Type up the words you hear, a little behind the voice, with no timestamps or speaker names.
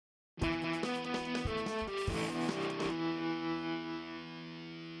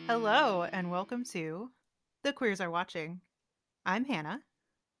Hello, and welcome to The Queers Are Watching. I'm Hannah,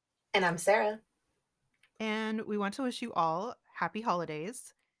 And I'm Sarah. and we want to wish you all happy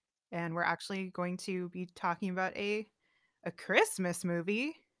holidays. And we're actually going to be talking about a Christmas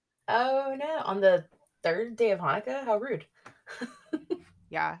movie. Oh no, on the third day of Hanukkah? How rude.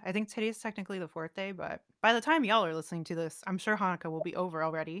 Yeah, I think today's technically the fourth day, but by the time y'all are listening to this, I'm sure Hanukkah will be over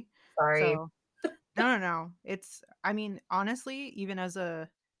already. Sorry. So, no. I mean, honestly, even as a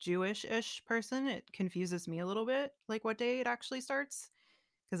Jewish-ish person, it confuses me a little bit, like what day it actually starts.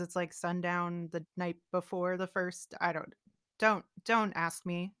 Because it's like sundown the night before the first. I don't ask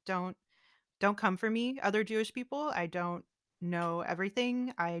me. Don't come for me, other Jewish people. I don't know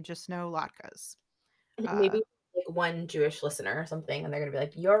everything. I just know latkes. Uh, Maybe like one Jewish listener or something, and they're gonna be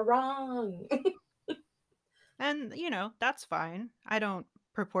like, "You're wrong." and that's fine. I don't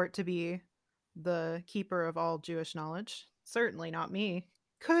purport to be the keeper of all Jewish knowledge. Certainly not me.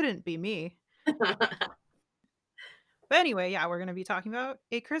 Couldn't be me. But anyway, yeah, we're going to be talking about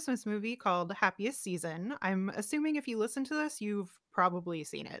a Christmas movie called Happiest Season. I'm assuming if you listen to this, you've probably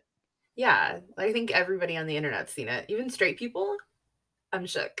seen it. Yeah, I think everybody on the internet's seen it. Even straight people. I'm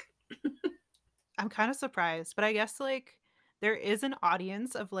shook. I'm kind of surprised, but I guess like there is an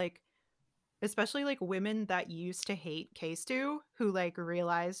audience of like especially like women that used to hate K-Stew who like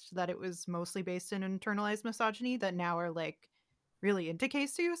realized that it was mostly based in internalized misogyny that now are like really into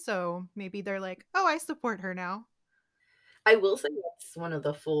K-Stew, so maybe they're like, "Oh, I support her now." I will say that's one of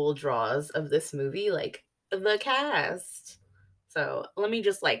the full draws of this movie, like the cast. So let me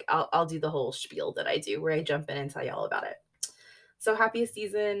just I'll do the whole spiel that I do where I jump in and tell you all about it. So, Happiest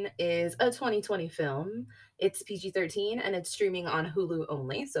Season is a 2020 film. It's PG-13 and it's streaming on Hulu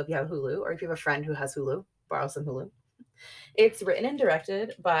only. So, if you have Hulu or if you have a friend who has Hulu, borrow some Hulu. It's written and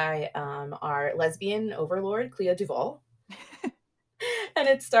directed by our lesbian overlord, Clea Duvall. And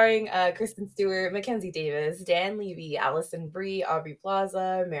it's starring Kristen Stewart, Mackenzie Davis, Dan Levy, Allison Brie, Aubrey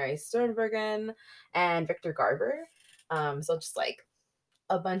Plaza, Mary Sternbergen, and Victor Garber. So, just like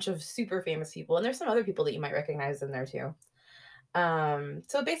a bunch of super famous people. And there's some other people that you might recognize in there too.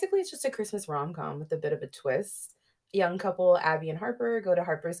 So basically, it's just a Christmas rom com with a bit of a twist. Young couple Abby and Harper go to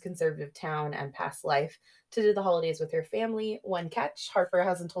Harper's conservative town and past life to do the holidays with her family. One catch: Harper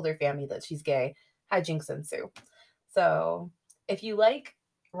hasn't told her family that she's gay. Hijinks ensue. So, if you like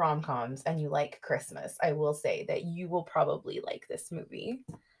rom coms and you like Christmas, I will say that you will probably like this movie.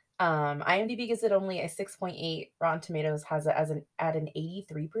 IMDb gives it only a 6.8. Rotten Tomatoes has it as an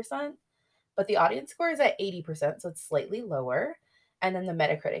 83%, but the audience score is at 80%, so it's slightly lower. And then the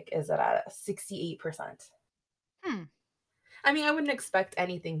Metacritic is at a 68%. Hmm. I mean, I wouldn't expect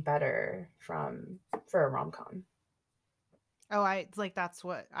anything better from for a rom-com. Oh, I like that's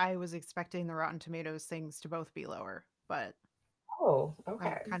what I was expecting the Rotten Tomatoes things to both be lower, but Oh, I'm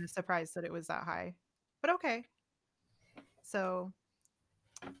okay. kind of surprised that it was that high. But okay. So,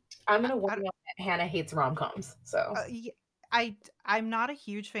 I'm I, gonna warn I, you that Hannah hates rom-coms. So y- I'm not a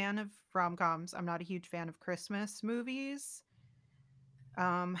huge fan of rom-coms. I'm not a huge fan of Christmas movies.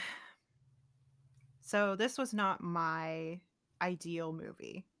 Um, so this was not my ideal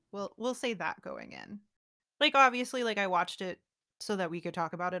movie. We'll say that going in. Like obviously like I watched it so that we could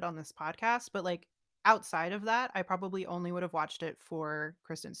talk about it on this podcast, but like outside of that, I probably only would have watched it for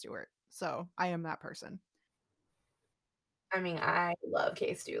Kristen Stewart. So, I am that person. I mean, I love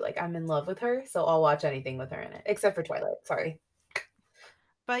K Stu. Like I'm in love with her, so I'll watch anything with her in it, except for Twilight. Sorry.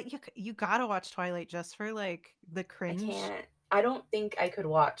 But you got to watch Twilight just for like the I cringe. can't. I don't think I could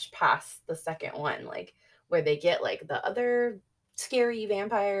watch past the second one, like where they get like the other scary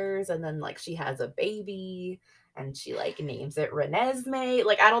vampires, and then like she has a baby, and she like names it Renesmee.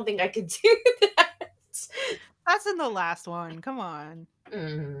 Like I don't think I could do that. That's in the last one. Come on.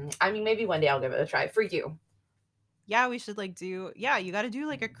 I mean, maybe one day I'll give it a try for you. Yeah, we should like do yeah, you got to do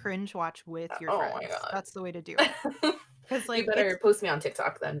like a cringe watch with your Oh my friends. god. That's the way to do it. Cuz You like better post me on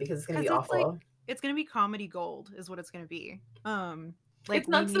TikTok then because it's gonna be it's like awful. it's going to be comedy gold is what it's going to be. Like It's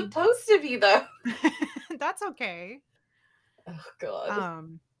we not need supposed to be though. That's okay. Oh god.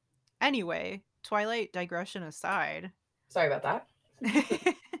 Um Anyway, Twilight digression aside, Sorry about that.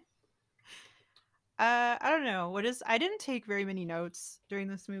 I don't know. I didn't take very many notes during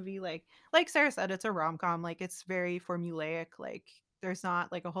this movie. Like Sarah said, it's a rom-com. Like it's very formulaic. Like there's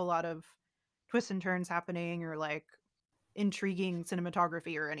not like a whole lot of twists and turns happening or like intriguing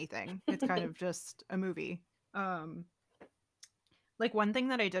cinematography or anything. It's kind of just a movie. Um like one thing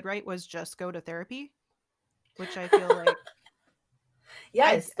that I did right was just go to therapy, which I feel like I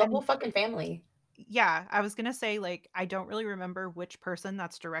Yes, the whole and fucking family. yeah, I was gonna say like I don't really remember which person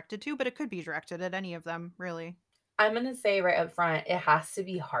that's directed to, but it could be directed at any of them, really. I'm gonna say right up front, it has to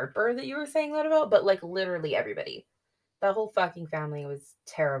be Harper that you were saying that about, but, like, literally everybody. The whole fucking family was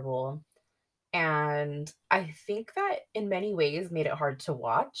terrible, and I think that in many ways made it hard to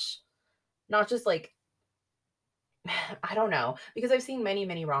watch. Not just, like, I don't know, because I've seen many,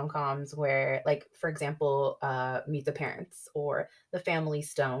 many rom-coms where, like, for example, Meet the Parents or The Family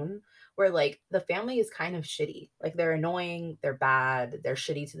Stone, where, like, the family is kind of shitty. Like, they're annoying, they're bad, they're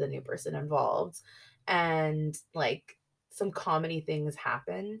shitty to the new person involved, and, like, some comedy things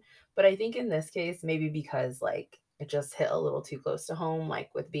happen. But I think in this case, maybe because, like, it just hit a little too close to home,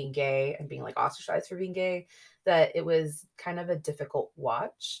 like, with being gay and being, like, ostracized for being gay, that it was kind of a difficult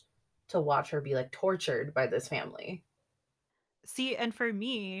watch to watch her be, like, tortured by this family. See, and for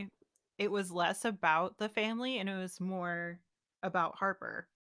me, it was less about the family and it was more about Harper.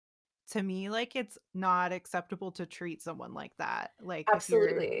 To me, like, it's not acceptable to treat someone like that. Like, if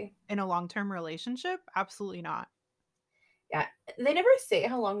you're Absolutely. in a long-term relationship, absolutely not. Yeah. They never say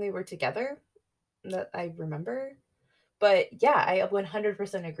how long they were together that I remember. But yeah, I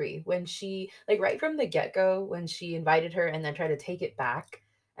 100% agree. When she like, right from the get-go, when she invited her and then tried to take it back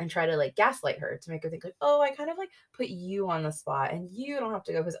and try to, like, gaslight her to make her think like, "Oh, I kind of, like, put you on the spot, and you don't have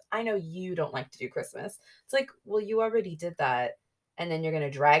to go because I know you don't like to do Christmas." It's like, "Well, you already did that, and then you're gonna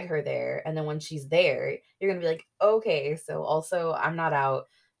drag her there, and then when she's there, you're gonna be like, 'Okay, so also I'm not out.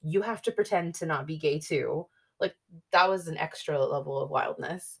 You have to pretend to not be gay too.'" Like, that was an extra level of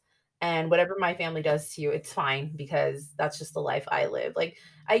wildness. And whatever my family does to you, it's fine because that's just the life I live. Like,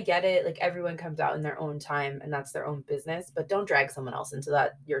 I get it, like, everyone comes out in their own time and that's their own business, but don't drag someone else into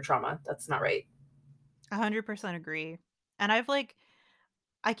that your trauma. That's not right. 100% agree. And I've, like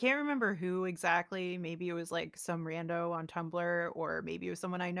I can't remember who exactly, maybe it was, like, some rando on Tumblr or maybe it was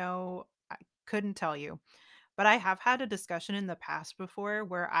someone I know, I couldn't tell you. But I have had a discussion in the past before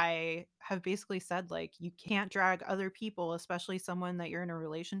where I have basically said, like, you can't drag other people, especially someone that you're in a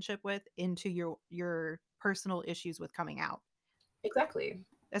relationship with, into your personal issues with coming out. Exactly.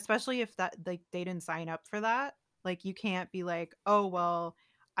 Especially if that like they didn't sign up for that. Like you can't be like, "Oh, well,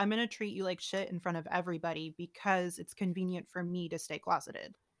 I'm gonna treat you like shit in front of everybody because it's convenient for me to stay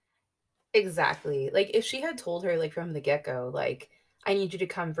closeted." Exactly. Like, if she had told her, like, from the get-go, like, "I need you to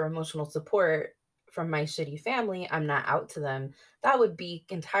come for emotional support from my shitty family, I'm not out to them," that would be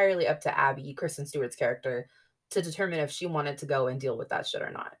entirely up to Abby, Kristen Stewart's character, to determine if she wanted to go and deal with that shit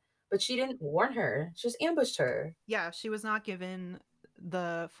or not. But she didn't warn her. She just ambushed her. Yeah, she was not given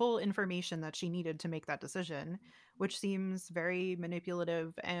the full information that she needed to make that decision, which seems very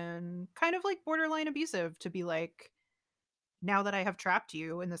manipulative and kind of like borderline abusive to be like, "Now that I have trapped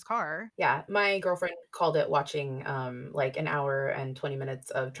you in this car." Yeah, my girlfriend called it watching, like, an hour and 20 minutes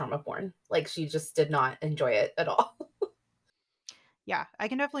of trauma porn. Like, she just did not enjoy it at all. Yeah, I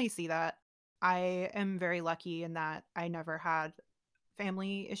can definitely see that. I am very lucky in that I never had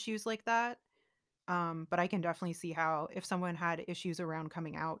family issues like that. But I can definitely see how if someone had issues around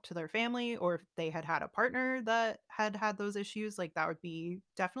coming out to their family or if they had had a partner that had had those issues, like that would be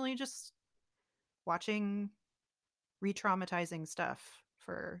definitely just watching re-traumatizing stuff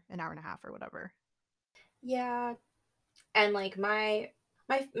for an hour and a half or whatever. Yeah, and, like, my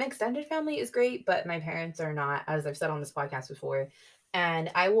extended family is great, but my parents are not, as I've said on this podcast before,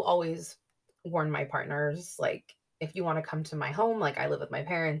 and I will always warn my partners, like, if you wanna come to my home, like, I live with my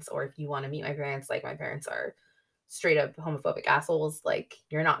parents, or if you wanna meet my parents, like, my parents are straight up homophobic assholes, like,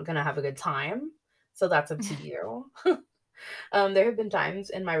 you're not gonna have a good time, so that's up to you. There have been times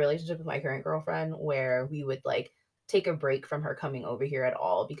in my relationship with my current girlfriend where we would, like, take a break from her coming over here at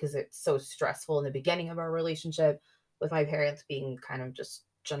all because it's so stressful in the beginning of our relationship with my parents being kind of just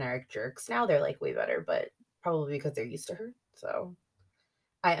generic jerks. Now they're, like, way better, but probably because they're used to her. So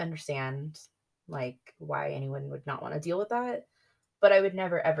I understand, like, why anyone would not want to deal with that, but I would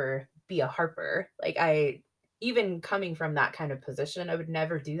never ever be a Harper. Like, I even coming from that kind of position, I would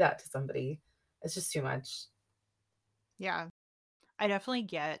never do that to somebody. It's just too much. Yeah, I definitely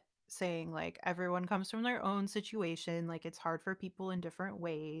get saying like everyone comes from their own situation, like it's hard for people in different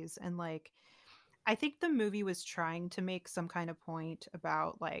ways and like I think the movie was trying to make some kind of point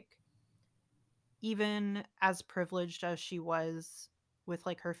about like even as privileged as she was with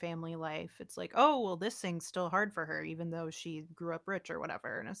like her family life, it's like, oh, well, this thing's still hard for her, even though she grew up rich or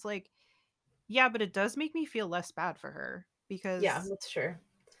whatever. And it's like, yeah, but it does make me feel less bad for her Yeah, because that's true.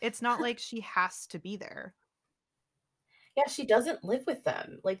 it's not like she has to be there. Yeah, she doesn't live with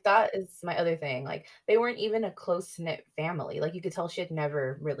them. Like, that is my other thing. Like, they weren't even a close-knit family. Like, you could tell she had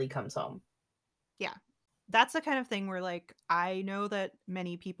never really comes home. Yeah. that's the kind of thing where, like, I know that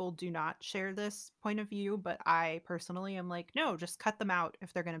many people do not share this point of view, but I personally am like, "No, just cut them out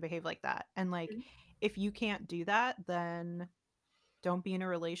if they're gonna behave like that." And, like, Mhm. if you can't do that, then don't be in a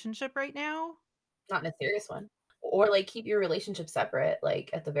relationship right now. Not in a serious one. Or, like, keep your relationship separate, like,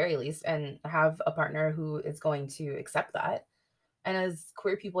 at the very least, and have a partner who is going to accept that. And as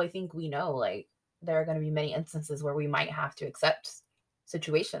queer people, I think we know, like, there are gonna be many instances where we might have to accept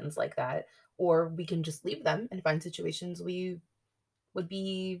situations like that, or we can just leave them and find situations we would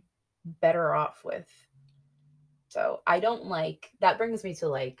be better off with. So, I don't like that brings me to,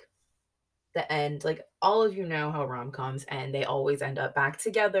 like, the end. Like, all of you know how rom-coms end, they always end up back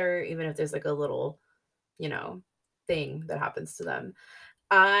together, even if there's, like, a little, you know, thing that happens to them.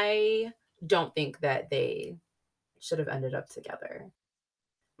 I don't think that they should have ended up together.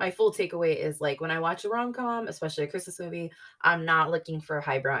 My full takeaway is like when I watch a rom-com, especially a Christmas movie, I'm not looking for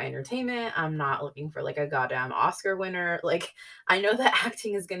highbrow entertainment. I'm not looking for like a goddamn Oscar winner. Like I know that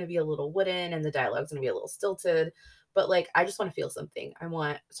acting is going to be a little wooden and the dialogue's going to be a little stilted, but like I just want to feel something. I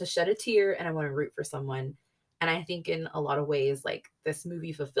want to shed a tear and I want to root for someone. And I think in a lot of ways, like this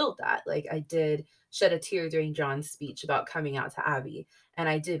movie fulfilled that. Like I did shed a tear during John's speech about coming out to Abby, and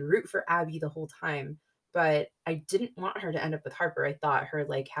I did root for Abby the whole time, but I didn't want her to end up with Harper. I thought her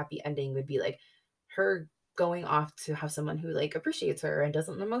like happy ending would be like her going off to have someone who like appreciates her and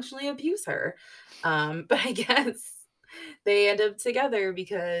doesn't emotionally abuse her. But I guess they end up together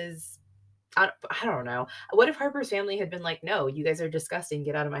because I don't know. What if Harper's family had been like, "No, you guys are disgusting.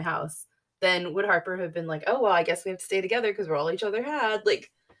 Get out of my house." Then would Harper have been like, "Oh, well, I guess we have to stay together because we're all each other had."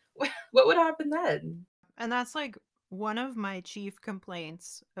 Like, what would happen then? And that's, like, one of my chief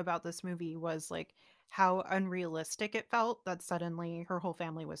complaints about this movie was, like, how unrealistic it felt that suddenly her whole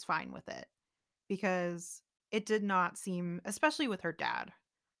family was fine with it, because it did not seem, especially with her dad.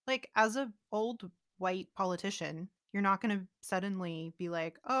 Like, as a old white politician, you're not gonna suddenly be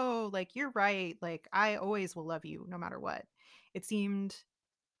like, "Oh, like, you're right, like, I always will love you no matter what." It seemed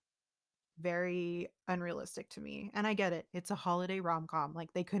very unrealistic to me, and I get it. It's a holiday rom-com,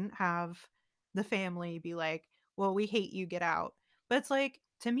 like, they couldn't have the family be like, "Well, we hate you, get out." But it's like,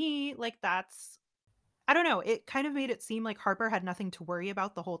 to me, like, that's I don't know, it kind of made it seem like Harper had nothing to worry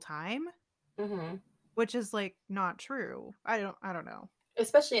about the whole time, Mhm. which is, like, not true. I don't know.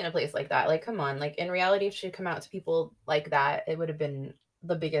 Especially in a place like that. Like, come on. Like, in reality, if she had come out to people like that, it would have been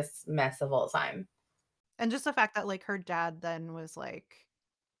the biggest mess of all time. And just the fact that, like, her dad then was like,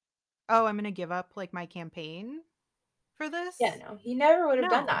 "Oh, I'm gonna give up, like, my campaign for Yeah, this?" no, he never would have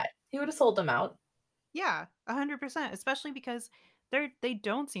done No. that. He would have sold them out. Yeah, 100%, especially because they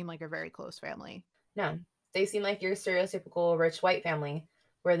don't seem like a very close family. No, they seem like your stereotypical rich white family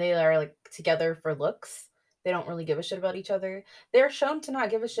where they are like together for looks. They don't really give a shit about each other. They're shown to not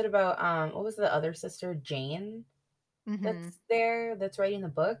give a shit about what was the other sister, Jane? Mhm. That's writing the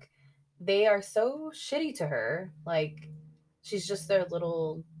book, they are so shitty to her. Like she's just their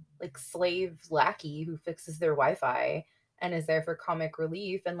little like slave lackey who fixes their Wi-Fi and is there for comic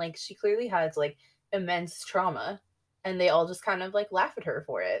relief. And like she clearly has like immense trauma, and they all just kind of like laugh at her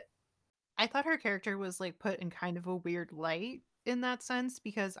for it. I thought her character was, like, put in kind of a weird light in that sense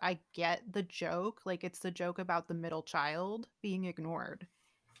because I get the joke, like, it's the joke about the middle child being ignored,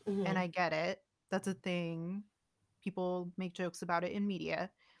 and Hmm. I get it. That's a thing. People make jokes about it in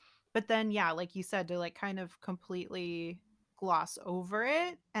media. But then, yeah, like you said, to, like, kind of completely gloss over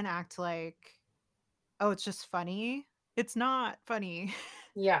it and act like, "Oh, it's just funny." It's not funny.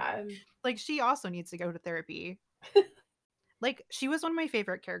 Yeah. Like, she also needs to go to therapy. Like, she was one of my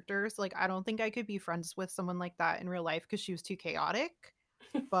favorite characters, like, I don't think I could be friends with someone like that in real life because she was too chaotic,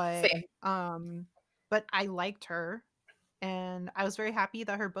 but, Same. um but I liked her, and I was very happy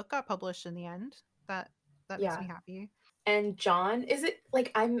that her book got published in the end. That makes Yeah. me happy. And John, is it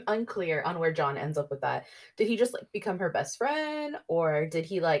like I'm unclear on where John ends up with that. Did he just like become her best friend, or did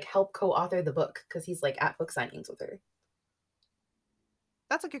he like help co-author the book because he's like at book signings with her?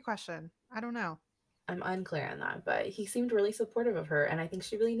 That's a good question. I don't know. I'm unclear on that, but he seemed really supportive of her, and I think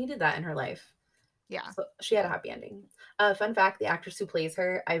she really needed that in her life. Yeah, So she she had a did. happy ending. Fun fact: the actress who plays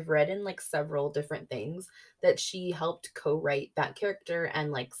her, I've read in like several different things that she helped co-write that character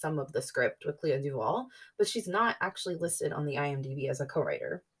and like some of the script with Clea Duvall, but she's not actually listed on the IMDb as a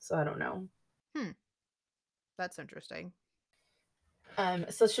co-writer, so I don't know. Hmm, that's interesting.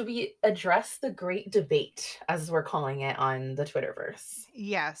 So should we address the great debate, as we're calling it on the Twitterverse?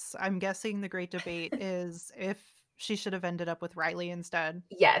 Yes, I'm guessing the great debate is if she should have ended up with Riley instead.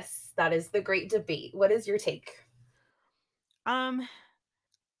 Yes, that is the great debate. What is your take? Um,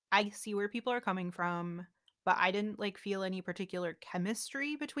 I see where people are coming from, but I didn't, like, feel any particular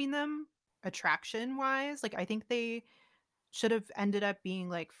chemistry between them. attraction wise. Like I think they should have ended up being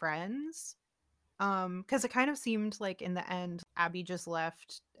like friends. Because it kind of seemed like in the end, Abby just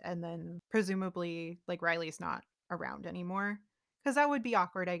left, and then presumably like Riley's not around anymore. Because that would be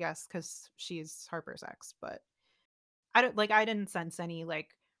awkward, I guess, because she's Harper's ex. But I didn't sense any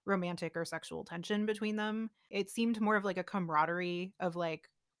like romantic or sexual tension between them. It seemed more of like a camaraderie of like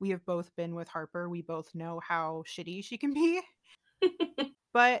we have both been with Harper. We both know how shitty she can be.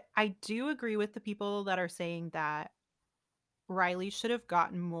 But I do agree with the people that are saying that Riley should have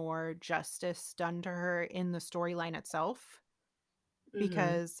gotten more justice done to her in the storyline itself Mhm.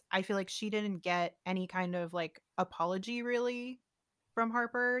 because I feel like she didn't get any kind of like apology really from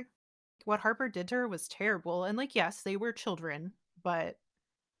Harper. What Harper did to her was terrible. And like, yes, they were children, but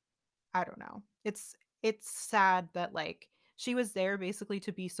I don't know. It's sad that like she was there basically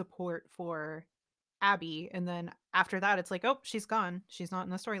to be support for Abby, and then after that it's like, oh, she's gone. She's not in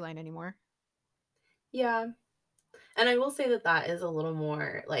the storyline anymore. Yeah. And I will say that that is a little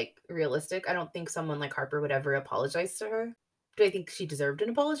more, like, realistic. I don't think someone like Harper would ever apologize to her. Do I think she deserved an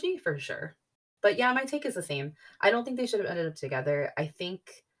apology? For sure. But yeah, my take is the same. I don't think they should have ended up together. I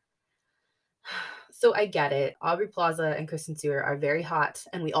think so I get it. Aubrey Plaza and Kristen Stewart are very hot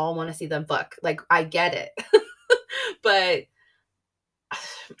and we all want to see them fuck. Like I get it. But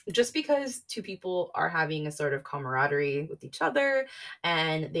just because two people are having a sort of camaraderie with each other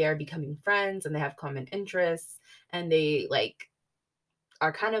and they are becoming friends and they have common interests and they like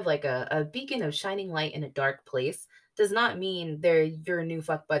are kind of like a beacon of shining light in a dark place does not mean they're your new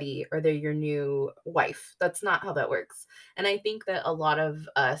fuck buddy or they're your new wife. That's not how that works. And I think that a lot of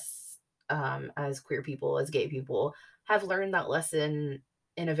us, as queer people, as gay people, have learned that lesson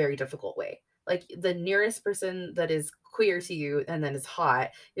in a very difficult way. Like the nearest person that is queer to you and then is hot,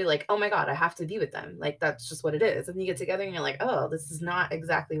 you're like, oh my God, I have to be with them. Like that's just what it is. And you get together and you're like, oh, this is not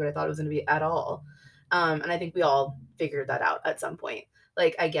exactly what I thought it was going to be at all. And I think we all figured that out at some point.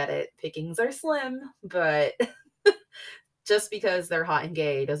 Like, I get it, pickings are slim, but just because they're hot and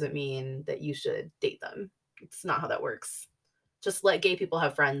gay doesn't mean that you should date them. It's not how that works. Just let gay people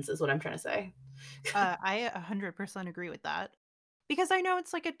have friends, is what I'm trying to say. I 100% agree with that. Because I know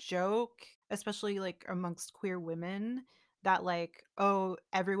it's like a joke, especially like amongst queer women, that like, oh,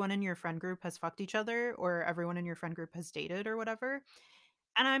 everyone in your friend group has fucked each other or everyone in your friend group has dated or whatever.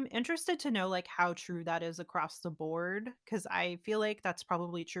 And I'm interested to know like how true that is across the board because I feel like that's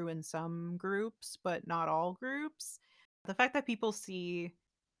probably true in some groups, but not all groups. The fact that people see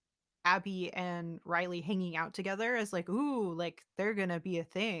Abby and Riley hanging out together as like, ooh, like they're gonna be a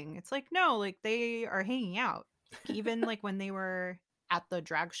thing. It's like, no, like they are hanging out. Even like when they were at the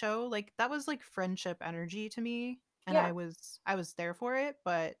drag show, like that was like friendship energy to me. And Yeah. I was there for it,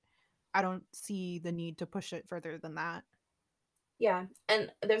 but I don't see the need to push it further than that. Yeah,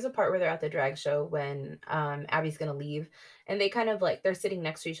 and there's a part where they're at the drag show when Abby's gonna leave, and they kind of like they're sitting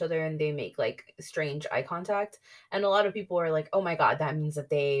next to each other and they make like strange eye contact, and a lot of people are like, "Oh my God, that means that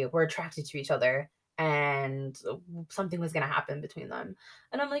they were attracted to each other and something was gonna happen between them."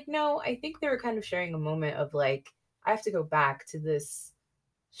 And I'm like, "No, I think they were kind of sharing a moment of like, I have to go back to this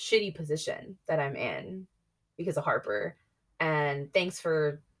shitty position that I'm in because of Harper, and thanks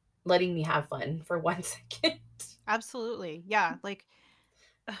for letting me have fun for 1 second." Absolutely. Yeah. Like,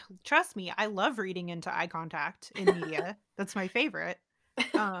 trust me, I love reading into eye contact in media. That's my favorite.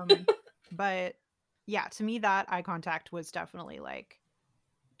 Um, but yeah, to me, that eye contact was definitely like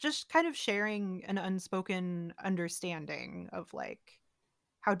just kind of sharing an unspoken understanding of like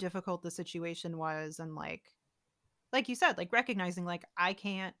how difficult the situation was and like you said, like recognizing like I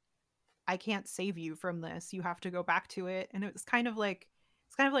can't save you from this. You have to go back to it. And it's kind of like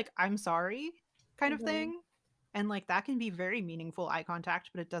I'm sorry kind of Mhm. thing. And like that can be very meaningful eye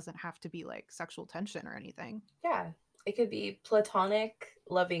contact, but it doesn't have to be like sexual tension or anything. Yeah, it could be platonic,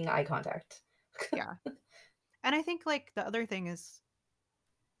 loving eye contact. Yeah. And I think like the other thing is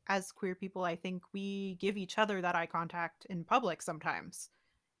as queer people, I think we give each other that eye contact in public sometimes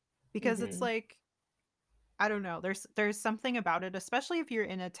because it's Mhm. like I don't know, there's something about it, especially if you're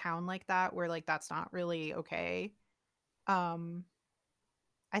in a town like that where like that's not really okay. Um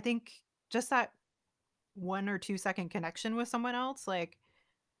I think just that 1 or 2 second connection with someone else, like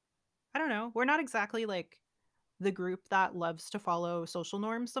I don't know, we're not exactly like the group that loves to follow social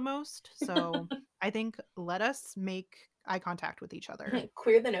norms the most. So I think let us make eye contact with each other.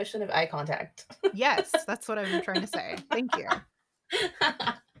 Queer the notion of eye contact. Yes, that's what I'm trying to say. Thank you.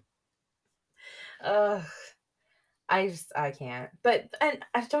 Ugh. I can't. But and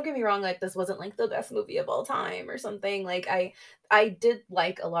don't get me wrong, like this wasn't like the best movie of all time or something. Like I did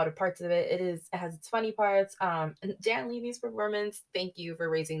like a lot of parts of it. It has its funny parts. And Dan Levy's performance, thank you for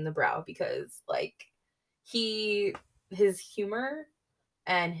raising the brow because like he his humor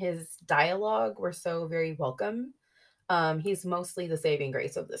and his dialogue were so very welcome. He's mostly the saving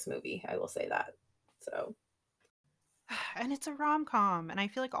grace of this movie, I will say that. So, And it's a rom-com, and I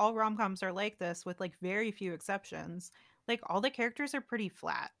feel like all rom-coms are like this with like very few exceptions. Like all the characters are pretty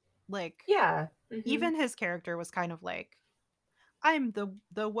flat. Like yeah. Mhm. even his character was kind of like, I'm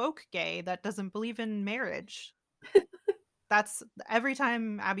the woke gay that doesn't believe in marriage. That's every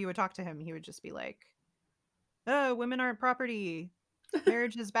time Abby would talk to him, he would just be like, "Oh, women aren't property.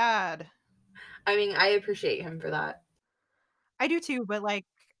 Marriage is bad." I mean, I appreciate him for that. I do too, but like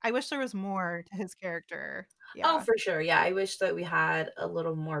I wish there was more to his character. Oh, Yeah. for sure. Yeah, I wish that we had a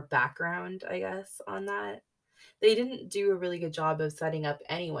little more background, I guess, on that. They didn't do a really good job of setting up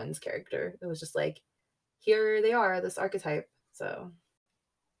anyone's character. It was just like, here they are, this archetype. So,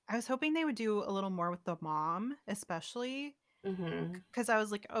 I was hoping they would do a little more with the mom, especially mhm. because I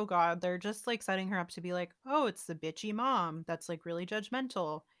was like, oh God, they're just like setting her up to be like, oh, it's the bitchy mom that's like really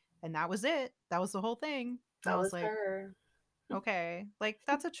judgmental. And that was it. That was the whole thing. And That I was was like, her. okay, like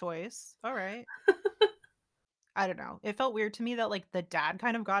that's a choice. All right. I don't know. It felt weird to me that like the dad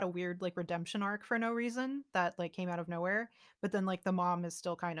kind of got a weird like redemption arc for no reason that like came out of nowhere. But then like the mom is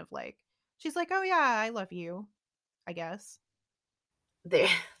still kind of like, she's like, oh yeah, I love you, I guess. They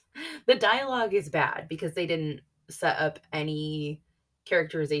the dialogue is bad because they didn't set up any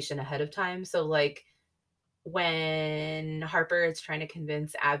characterization ahead of time. So like when Harper is trying to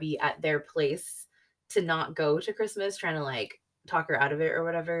convince Abby at their place to not go to Christmas, trying to like talk her out of it or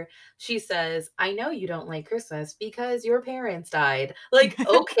whatever, she says, I know you don't like Christmas because your parents died. Like,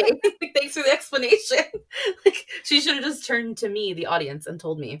 okay, thanks for the explanation. Like, she should have just turned to me, the audience, and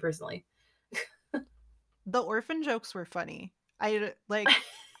told me personally. The orphan jokes were funny. Like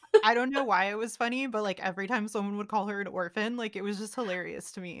I don't know why it was funny, but like every time someone would call her an orphan, like it was just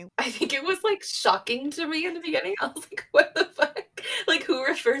hilarious to me. I think it was like shocking to me in the beginning. I was like, what the fuck? Like, who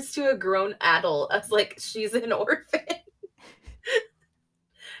refers to a grown adult as like she's an orphan?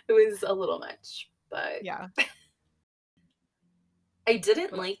 It was a little much, but Yeah. I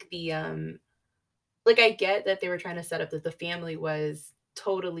didn't But like the like I get that they were trying to set up that the family was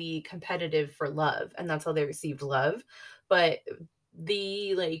totally competitive for love and that's how they received love, but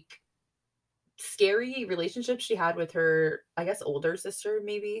the like scary relationship she had with her, I guess older sister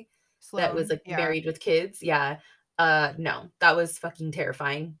maybe that was Sloane, like yeah. married with kids. Yeah. No, that was fucking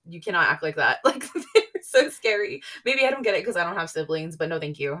terrifying. You cannot act like that. Like they're so scary. Maybe I don't get it because I don't have siblings, but no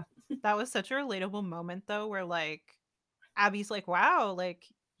thank you. That was such a relatable moment though where like Abby's like, "Wow, like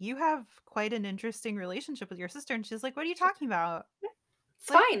you have quite an interesting relationship with your sister." And she's like, "What are you talking about?" It's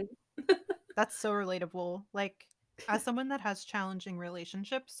Like fine. that's so relatable. Like as someone that has challenging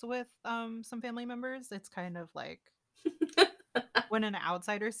relationships with some family members, it's kind of like when an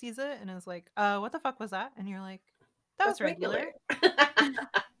outsider sees it and is like, what the fuck was that?" And you're like, "That was That's regular. regular."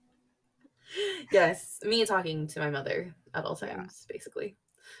 Yes, me talking to my mother at all Yeah. times, basically.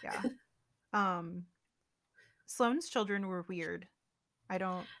 Yeah. Um Sloane's children were weird. I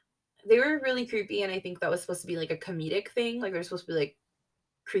don't They were really creepy, and I think that was supposed to be like a comedic thing. Like they're supposed to be like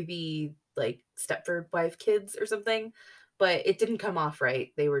creepy, like Stepford wife kids or something, but it didn't come off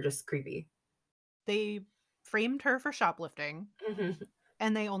right. They were just creepy. they framed her for shoplifting Mhm.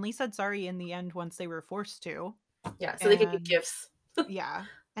 and they only said sorry in the end once they were forced to. Yeah, so they could get And gifts. yeah.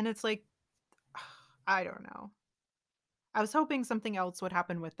 And it's like I don't know. I was hoping something else would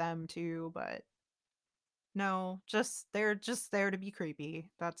happen with them too, but no, just there to be creepy.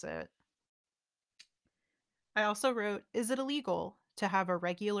 That's it. I also wrote, is it illegal to have a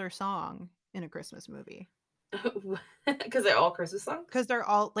regular song in a Christmas movie? Because they're all Christmas songs. Because they're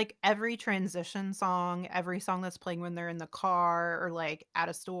all like every transition song, every song that's playing when they're in the car or like at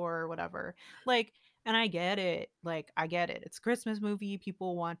a store or whatever. Like, and I get it. Like, I get it. It's a Christmas movie.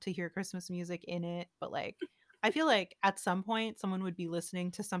 People want to hear Christmas music in it. But like, I feel like at some point someone would be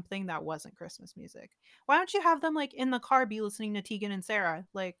listening to something that wasn't Christmas music. Why don't you have them like in the car be listening to Tegan and Sarah?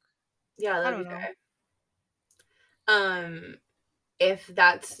 Like, Yeah, I that'd be don't know. fair. Um, if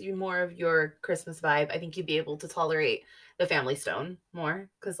that's more of your Christmas vibe, I think you'd be able to tolerate the Family Stone more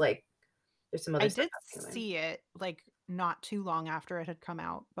because like there's some I other stuff did happening in see it like not too long after it had come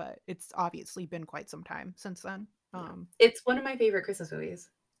out, but it's obviously been quite some time since then. there. Yeah, it's one of my favorite Christmas movies.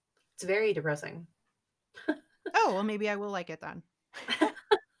 It's very depressing. Oh, well, maybe I will like it then.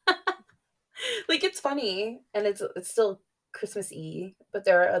 Like it's funny and it's still Christmassy, but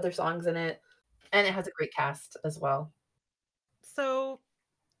there are other songs in it. And it has a great cast as well. So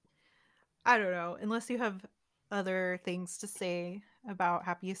I don't know, unless you have other things to say about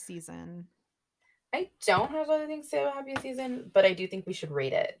Happiest Season. I don't have other things to say about Happiest Season, but I do think we should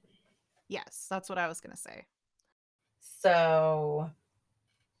rate it. Yes, that's what I was going to say. So,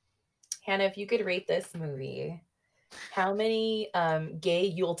 Hannah, if you could rate this movie, how many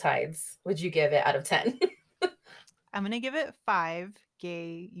gay Yuletides would you give it out of 10? I'm going to give it 5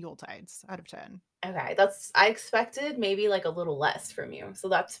 gay Yuletides out of 10. Okay, I expected maybe like a little less from you. So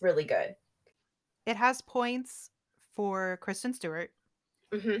that's really good. It has points for Kristen Stewart.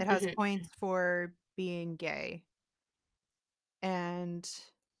 Hmm, It has hmm. points for being gay. And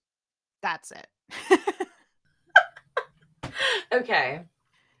that's it. Okay.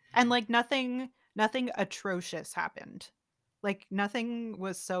 And like nothing atrocious happened. Like nothing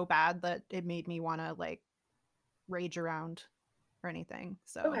was so bad that it made me want to like rage around or anything.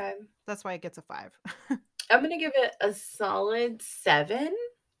 So Okay. that's why it gets a 5. I'm going to give it a solid 7.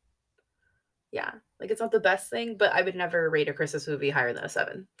 Yeah. Like it's not the best thing, but I would never rate a Christmas movie higher than a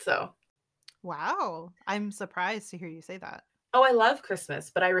 7. So, Wow. I'm surprised to hear you say that. oh, I love Christmas,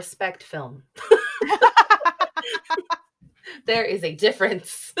 but I respect film. There is a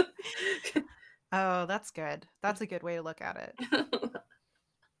difference. Oh, that's good. That's a good way to look at it.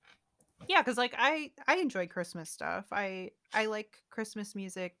 Yeah, cuz like I enjoy Christmas stuff. I like Christmas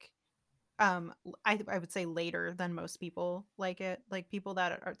music. I would say later than most people like it. Like people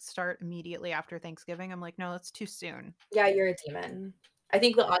that start immediately after Thanksgiving. I'm like, "No, that's too soon." Yeah, you're a demon. I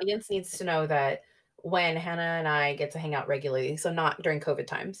think the audience needs to know that when Hannah and I get to hang out regularly, so not during COVID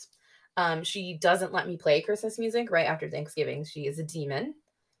times, she doesn't let me play Christmas music right after Thanksgiving. She is a demon.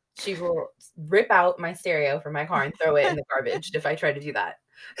 She will rip out my stereo from my car and throw it in the garbage if I try to do that.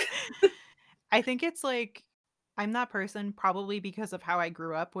 I think it's like I'm that person probably because of how I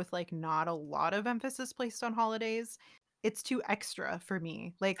grew up with like not a lot of emphasis placed on holidays. It's too extra for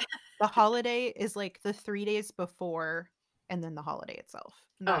me. Like the holiday is like the 3 days before and then the holiday itself.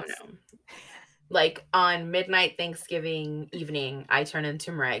 And Oh that's no. Like on midnight Thanksgiving evening, I turn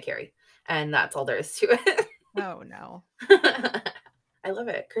into Mariah Carey. And that's all there is to it. oh no. I love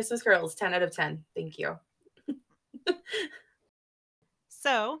it. Christmas Carols, 10 out of 10. Thank you.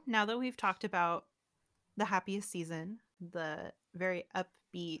 So, now that we've talked about the happiest season, the very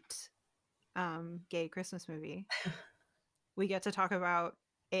upbeat gay Christmas movie, we get to talk about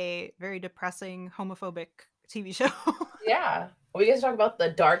a very depressing homophobic TV show. Yeah. We get to talk about the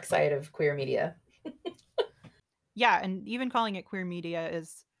dark side of queer media. Yeah, and even calling it queer media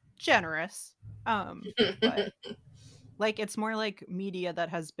is generous. But like it's more like media that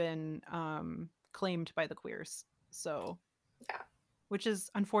has been claimed by the queers. So, Yeah. which is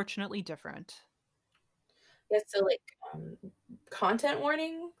unfortunately different. Yeah, so like um content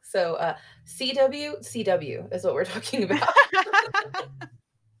warning. So CW is what we're talking about.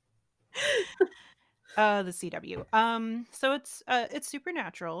 The CW. So it's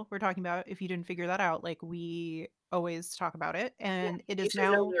supernatural. We're talking about if you didn't figure that out, like we always talk about it, Yeah. and it You is should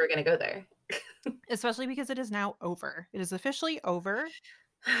have known now, we were gonna go there. especially because it is now over. It is officially over.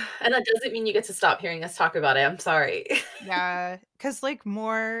 And that doesn't mean you get to stop hearing us talk about it. I'm sorry. Yeah, because like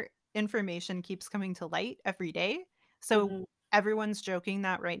more information keeps coming to light every day. So Mhm, everyone's joking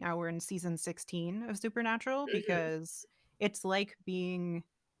that right now we're in season 16 of Supernatural mhm. because it's like being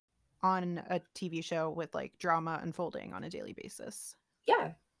on a TV show with like drama unfolding on a daily basis.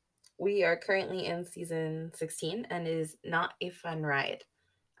 Yeah. We are currently in season 16 and it is not a fun ride.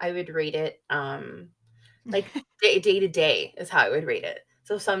 I would rate it like day to day is how I would rate it.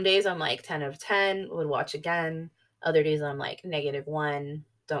 So some days I'm like 10 of 10, would watch again. Other days I'm like -1,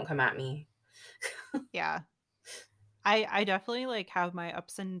 don't come at me. Yeah. I definitely like have my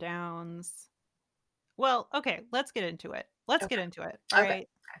ups and downs. Well, okay, let's get into it. Let's get Okay. into it. All Okay. right.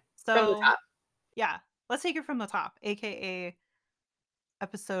 From the So, top. yeah, let's take it from the top, aka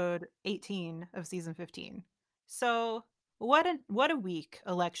episode 18 of season 15. So, what a week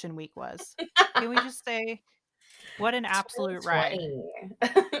election week was. Can we just say what an absolute ride?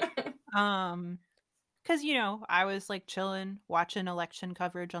 2020. Um Cause I was like chilling, watching election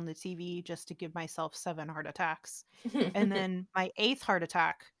coverage on the TV just to give myself 7 heart attacks. And then my eighth heart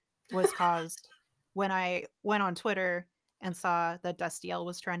attack was caused when I went on Twitter and saw that Dustiel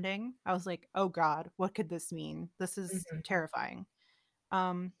was trending. I was like, oh God, what could this mean? This is Mhm. terrifying.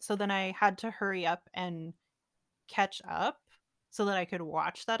 So then I had to hurry up and catch up so that I could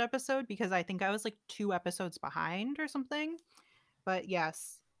watch that episode because I think I was like 2 episodes behind or something. But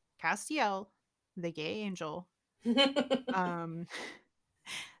yes, Castiel, the gay angel, um,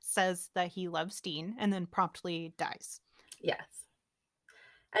 says that he loves Dean and then promptly dies. Yes.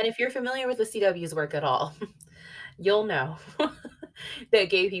 And if you're familiar with the CW's work at all, you'll know that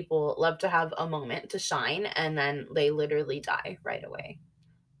gay people love to have a moment to shine and then they literally die right away.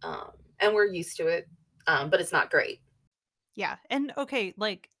 And we're used to it, but it's not great. Yeah, and okay,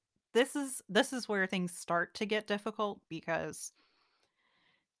 like, this is where things start to get difficult because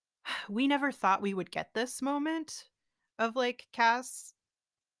we never thought we would get this moment of, like, Cass,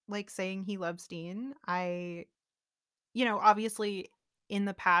 like, saying he loves Dean. Obviously, in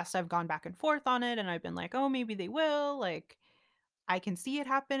the past, I've gone back and forth on it, and I've been like, "Oh, maybe they will," like, I can see it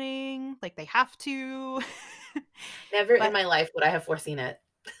happening, like, they have to. Never in But my life would I have foreseen it.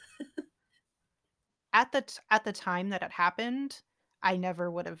 at the time that it happened, I never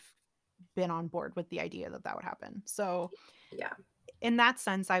would've been on board with the idea that that would happen. So, Yeah. in that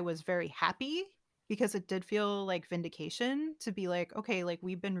sense, I was very happy because it did feel like vindication to be like, "Okay, like,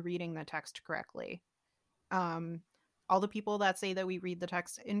 we've been reading the text correctly." Um, all the people that say that we read the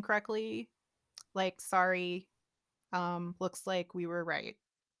text incorrectly, like, sorry, looks like we were right.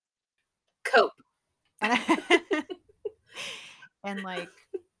 Cope. And and, like,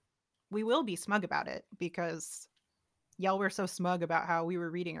 we will be smug about it because y'all were so smug about how we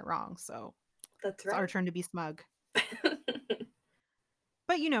were reading it wrong, so That's it's our right. turn to be smug.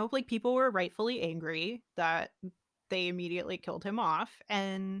 But, like, people were rightfully angry that they immediately killed him off,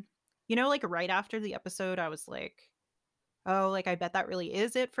 and, like, right after the episode, I was like, "Oh, like, I bet that really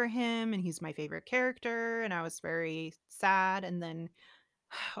is it for him, and he's my favorite character," and I was very sad, and then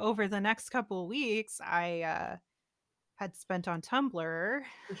over the next couple weeks, I, had spent on Tumblr.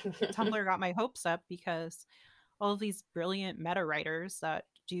 Tumblr got my hopes up because all of these brilliant meta writers that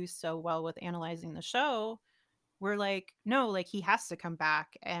do so well with analyzing the show were like, "No, like, he has to come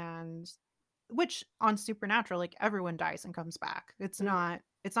back," and which on Supernatural, like, everyone dies and comes back. It's not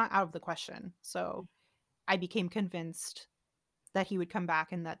out of the question. So, I became convinced that he would come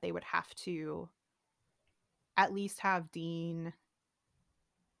back and that they would have to at least have Dean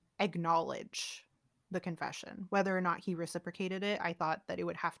acknowledge the confession. Whether or not he reciprocated it, I thought that it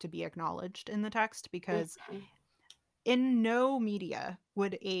would have to be acknowledged in the text because Mhm. in no media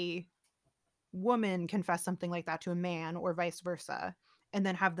would a woman confess something like that to a man or vice versa and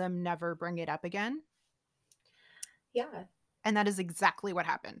then have them never bring it up again. Yeah. And that is exactly what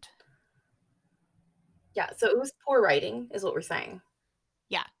happened. Yeah, so it was poor writing is what we're saying.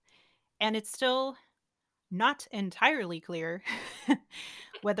 Yeah. And it's still not entirely clear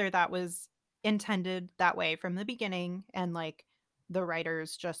whether that was intended that way from the beginning and like the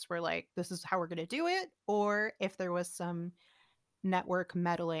writers just were like, this is how we're going to do it, or if there was some network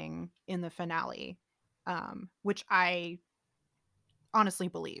meddling in the finale, which I honestly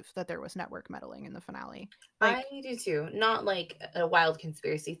believe that there was network meddling in the finale. I Like, do too. Not like a wild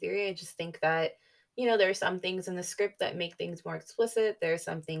conspiracy theory. I just think that, there are some things in the script that make things more explicit. There are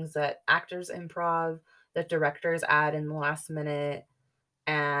some things that actors improv, that directors add in the last minute.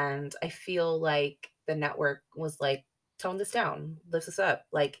 And I feel like the network was like, tone this down, lift this up.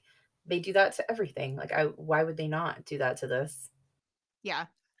 Like they do that to everything. Like why would they not do that to this? yeah,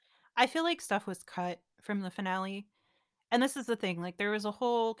 I feel like stuff was cut from the finale. And this is the thing, like, there was a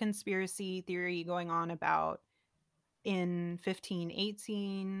whole conspiracy theory going on about in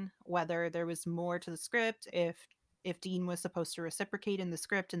 1518 whether there was more to the script, if Dean was supposed to reciprocate in the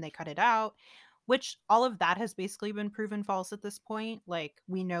script and they cut it out, which all of that has basically been proven false at this point. Like,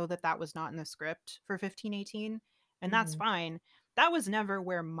 we know that that was not in the script for 1518, and that's Mhm. fine. That was never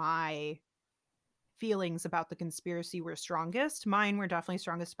where my feelings about the conspiracy were strongest. Mine were definitely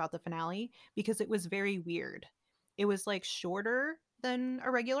strongest about the finale because it was very weird. It was like shorter than a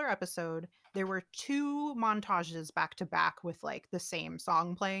regular episode. There were two montages back to back with like the same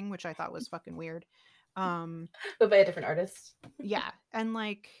song playing, which I thought was fucking weird. Um But by a different artist. yeah, and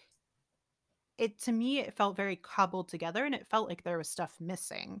like it to me, it felt very cobbled together and it felt like there was stuff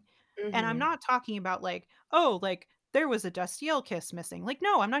missing. And I'm Mhm. not talking about like, oh, like there was a Destiel kiss missing. Like,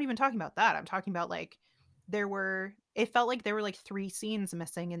 no, I'm not even talking about that. I'm talking about like it felt like there were like three scenes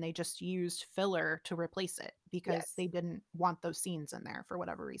missing and they just used filler to replace it because Yes. they didn't want those scenes in there for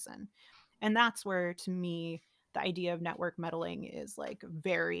whatever reason. And that's where to me the idea of network meddling is like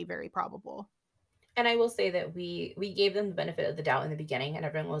very, very probable. And I will say that we gave them the benefit of the doubt in the beginning, and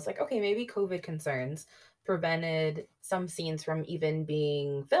everyone was like, okay, maybe COVID concerns prevented some scenes from even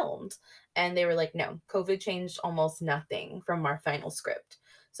being filmed. And they were like, no, COVID changed almost nothing from our final script.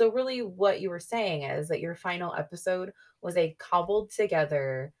 So really what you were saying is that your final episode was a cobbled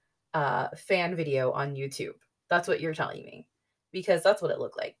together fan video on YouTube. That's what you're telling me. Because that's what it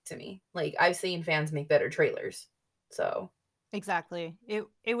looked like to me. Like I've seen fans make better trailers. So Exactly.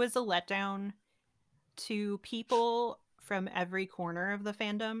 It was a letdown to people from every corner of the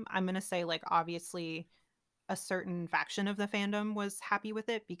fandom, I'm going to say, like, obviously a certain faction of the fandom was happy with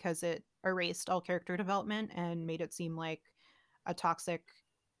it because it erased all character development and made it seem like a toxic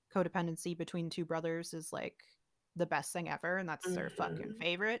codependency between two brothers is like the best thing ever and that's their fucking Mhm.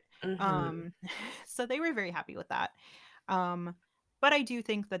 favorite. Mhm. Um so they were very happy with that. Um but I do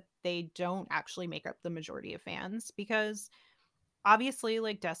think that they don't actually make up the majority of fans because obviously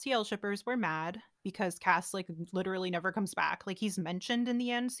like Destiel shippers were mad because Cass like literally never comes back. Like he's mentioned in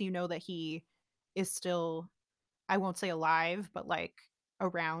the end so you know that he is still, I won't say alive, but like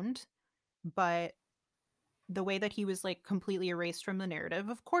around. But the way that he was like completely erased from the narrative,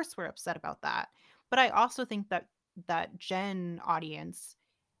 of course we're upset about that. But I also think that that Gen audience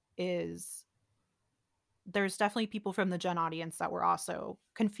is, there's definitely people from the Gen audience that were also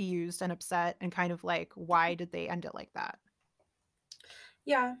confused and upset and kind of like, why did they end it like that?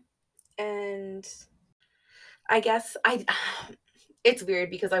 Yeah, and I guess I it's weird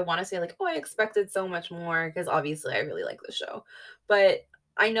because I wanna say like, "Oh, I expected so much more," because obviously I really like the show, but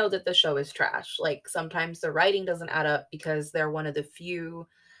I know that the show is trash. Like, sometimes the writing doesn't add up because they're one of the few,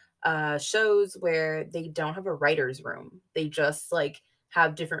 shows where they don't have a writer's room. They just, like,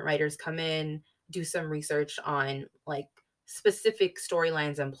 have different writers come in, do some research on, like, specific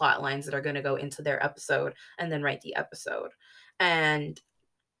storylines and plot lines that are gonna go into their episode, and then write the episode, and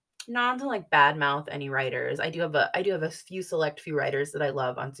not to like badmouth any writers. I do have a few select few writers that I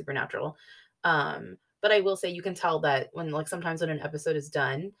love on Supernatural. But I will say you can tell that when like sometimes when an episode is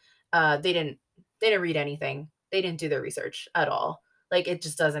done, they didn't read anything. They didn't do their research at all. Like it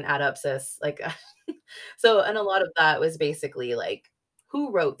just doesn't add up, sis. Like so and a lot of that was basically like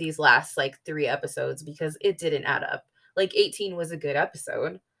who wrote these last like 3 episodes because it didn't add up. Like 18 was a good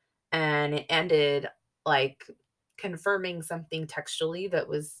episode and it ended like confirming something textually that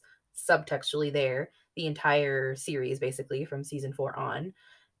was subtextually there the entire series basically from season 4 on.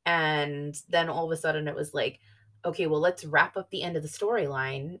 And then all of a sudden it was like, okay, well, let's wrap up the end of the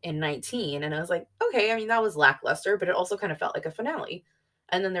storyline in 19. And I was like, okay, I mean, that was lackluster, but it also kind of felt like a finale.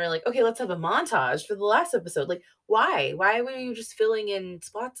 And then they're like, okay, let's have a montage for the last episode. Like, why? Why were you just filling in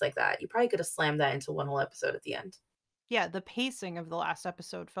spots like that? You probably could have slammed that into one whole episode at the end. Yeah, the pacing of the last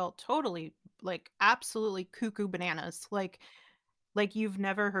episode felt totally like absolutely cuckoo bananas. Like you've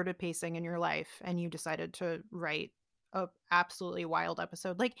never heard of pacing in your life and you decided to write a absolutely wild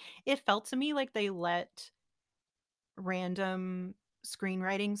episode. Like it felt to me like they let random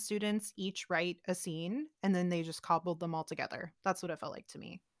screenwriting students each write a scene and then they just cobbled them all together. That's what it felt like to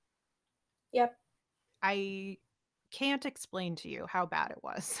me. Yep. I can't explain to you how bad it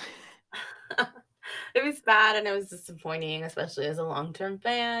was. It was bad and it was disappointing, especially as a long-term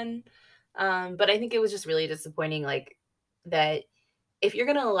fan. But I think it was just really disappointing, like that if you're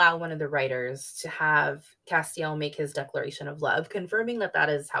going to allow one of the writers to have Castiel make his declaration of love, confirming that that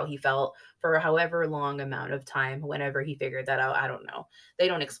is how he felt for however long amount of time, whenever he figured that out, I don't know. They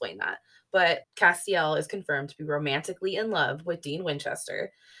don't explain that. But Castiel is confirmed to be romantically in love with Dean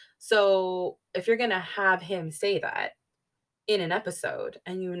Winchester. So if you're going to have him say that, in an episode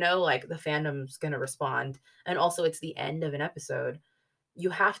and you know like the fandom's going to respond and also it's the end of an episode, you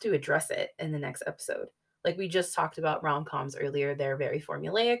have to address it in the next episode. Like we just talked about rom-coms earlier, they're very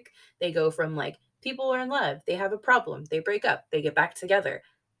formulaic. They go from like people are in love, they have a problem, they break up, they get back together.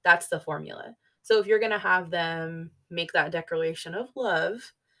 That's the formula. So if you're going to have them make that declaration of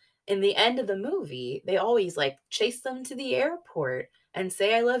love in the end of the movie, they always like chase them to the airport and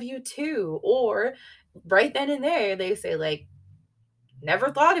say I love you too, or right then and there they say like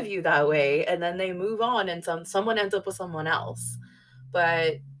never thought of you that way, and then they move on and someone ends up with someone else,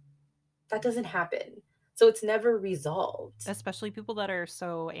 but that doesn't happen, so it's never resolved. Especially people that are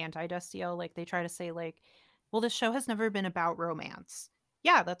so anti-Destiel, like they try to say like, well, this show has never been about romance.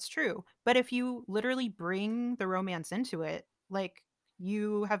 Yeah, that's true. But if you literally bring the romance into it, like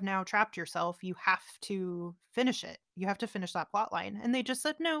you have now trapped yourself, you have to finish it. You have to finish that plot line. And they just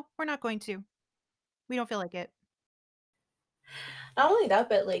said, no, we're not going to. We don't feel like it. Not only that,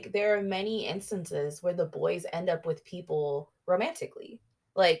 but like there are many instances where the boys end up with people romantically,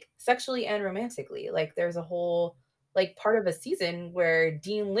 like sexually and romantically. Like there's a whole like part of a season where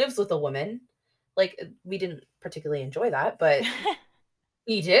Dean lives with a woman. Like we didn't particularly enjoy that, but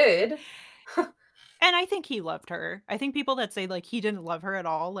he did. And I think he loved her. I think people that say like he didn't love her at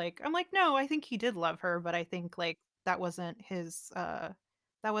all, like I'm like, no, I think he did love her, but I think like that wasn't his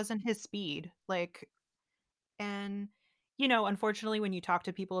speed. Like and unfortunately when you talk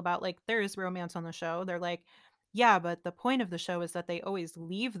to people about like there is romance on the show, they're like, yeah, but the point of the show is that they always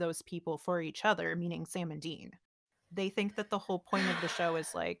leave those people for each other, meaning Sam and Dean. They think that the whole point of the show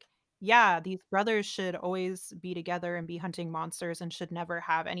is like yeah, these brothers should always be together and be hunting monsters and should never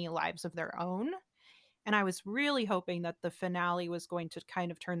have any lives of their own. And I was really hoping that the finale was going to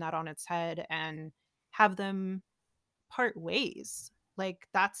kind of turn that on its head and have them part ways. Like,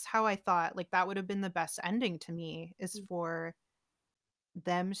 that's how I thought, like, that would have been the best ending to me, is for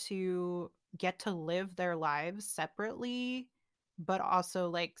them to get to live their lives separately, but also,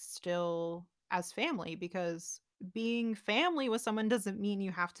 like, still as family, because being family with someone doesn't mean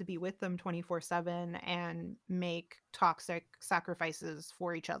you have to be with them 24/7 and make toxic sacrifices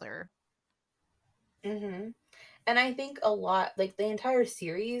for each other. Mhm. And I think a lot like, the entire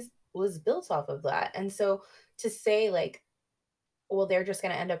series was built off of that, and so to say, like, "Well, they're just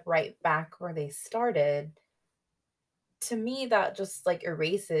gonna end up right back where they started," to me that just like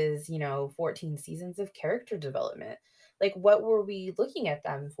erases 14 seasons of character development. Like, what were we looking at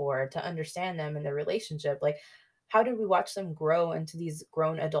them for to understand them and their relationship? Like, how did we watch them grow into these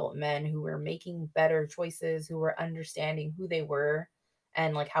grown adult men who were making better choices, who were understanding who they were,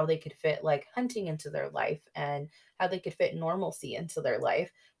 and like how they could fit like hunting into their life, and how they could fit normalcy into their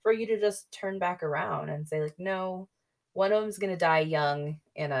life, for you to just turn back around and say like, no, one of them's going to die young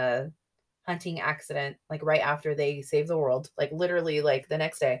in a hunting accident, like, right after they save the world, like, literally, like, the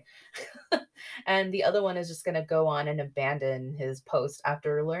next day. And the other one is just gonna go on and abandon his post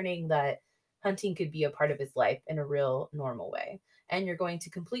after learning that hunting could be a part of his life in a real normal way. And you're going to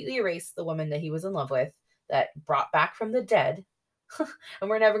completely erase the woman that he was in love with, that brought back from the dead, and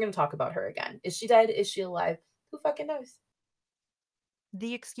we're never gonna talk about her again. Is she dead? Is she alive? Who fucking knows?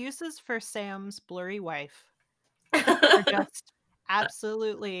 The excuses for Sam's blurry wife are just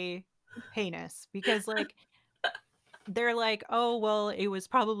absolutely heinous, because, like, they're like, "Oh, well, it was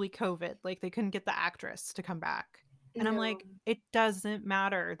probably COVID, like, they couldn't get the actress to come back." And I'm No. like, "It doesn't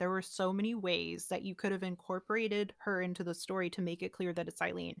matter. There were so many ways that you could have incorporated her into the story to make it clear that it's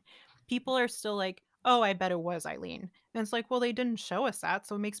Eileen." People are still like, "Oh, I bet it was Eileen." And it's like, "Well, they didn't show us that,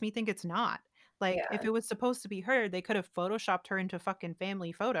 so it makes me think it's not." Like, if Yeah. it was supposed to be her, they could have photoshopped her into fucking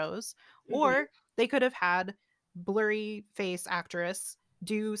family photos, Mhm. or they could have had blurry face actress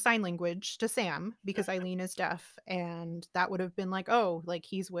do sign language to Sam because Eileen is deaf, and that would have been like, "Oh, like,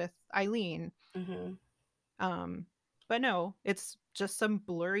 he's with Eileen." Mhm. Um, but no, it's just some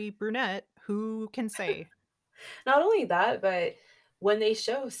blurry brunette, who can say? Not only that, but when they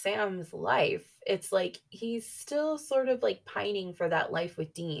show Sam's life, it's like he's still sort of like pining for that life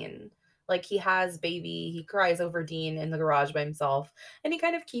with Dean. Like, he has baby, he cries over Dean in the garage by himself, and he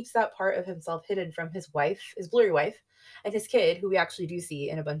kind of keeps that part of himself hidden from his wife, his blurry wife, and his kid, who we actually do see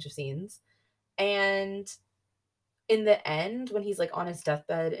in a bunch of scenes. And in the end, when he's like on his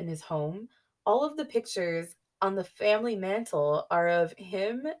deathbed in his home, all of the pictures on the family mantle are of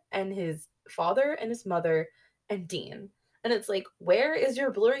him and his father and his mother and Dean. And it's like, where is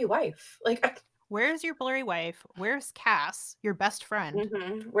your blurry wife? Like, Where's your blurry wife? Where's Cass, your best friend?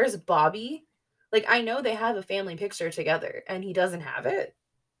 where's Bobby? Like, I know they have a family picture together and he doesn't have it.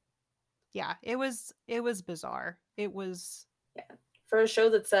 Yeah, it was bizarre. It was Yeah. For a show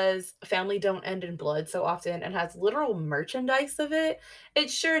that says family don't end in blood so often and has literal merchandise of it, it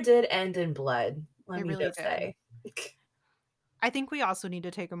sure did end in blood. Let it me really just did. say. I think we also need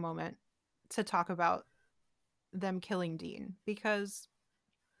to take a moment to talk about them killing Dean, because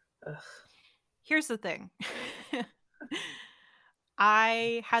Ugh. here's the thing.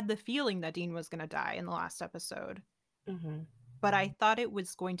 I had the feeling that Dean was gonna die in the last episode, Mhm. but I thought it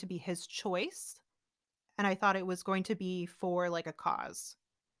was going to be his choice, and I thought it was going to be for, like, a cause.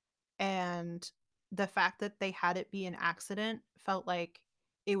 And the fact that they had it be an accident felt like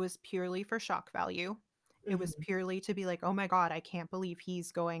it was purely for shock value. It was Mhm. purely to be like, "Oh my god, I can't believe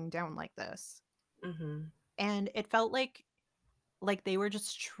he's going down like this." Mhm. And it felt like they were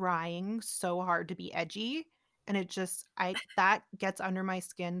just trying so hard to be edgy, and it just I that gets under my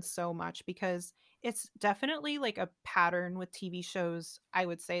skin so much, because it's definitely like a pattern with TV shows, I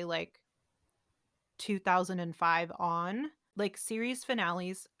would say, like, 2005 on. Like, series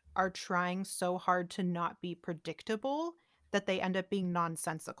finales are trying so hard to not be predictable that they end up being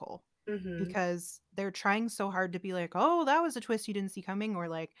nonsensical, Mhm. because they're trying so hard to be like, "Oh, that was a twist you didn't see coming," or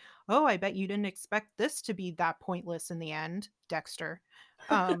like, "Oh, I bet you didn't expect this to be that pointless in the end, Dexter."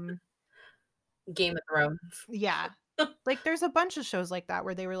 Um, Game of Thrones. yeah. Like, there's a bunch of shows like that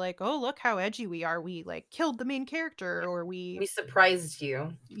where they were like, "Oh, look how edgy we are. We, like, killed the main character," or We we surprised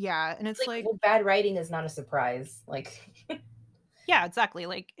you. yeah, and It's it's like, like well, bad writing is not a surprise. Like, yeah, exactly.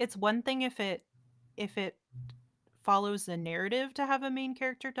 Like, it's one thing if it follows the narrative to have a main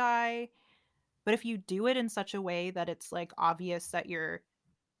character die, but if you do it in such a way that it's, like, obvious that you're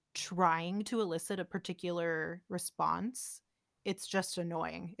trying to elicit a particular response, it's just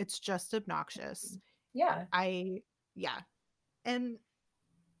annoying. It's just obnoxious. Yeah. I yeah. And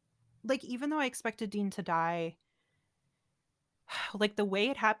like even though I expected Dean to die, like the way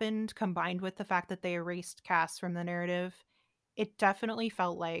it happened combined with the fact that they erased Cass from the narrative, it definitely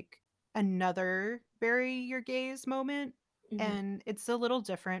felt like another bury your gaze moment. Mhm. And it's a little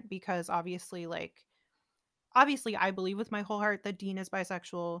different because obviously I believe with my whole heart that Dean is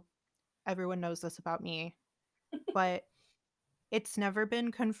bisexual. Everyone knows this about me, but it's never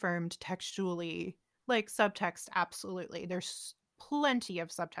been confirmed textually. Like subtext, absolutely. There's plenty of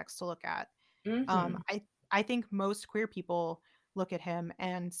subtext to look at. Mhm. I think most queer people look at him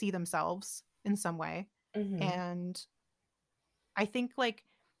and see themselves in some way. Mhm. And I think like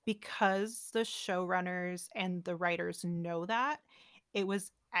because the showrunners and the writers know that, it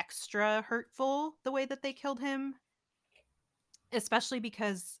was extra hurtful the way that they killed him, especially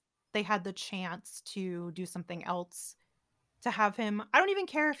because they had the chance to do something else to have him. I don't even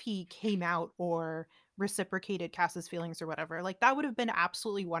care if he came out or reciprocated Cass's feelings or whatever. Like that would have been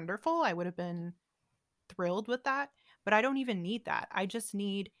absolutely wonderful. I would have been thrilled with that, but I don't even need that. I just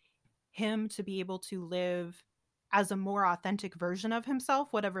need him to be able to live as a more authentic version of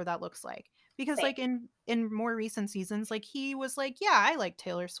himself, whatever that looks like. Because Same. like in more recent seasons, like he was like, yeah, I like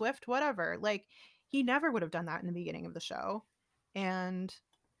Taylor Swift, whatever. Like he never would have done that in the beginning of the show. And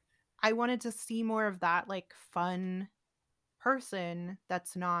I wanted to see more of that like fun person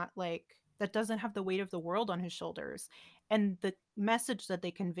that's not like that doesn't have the weight of the world on his shoulders. And the message that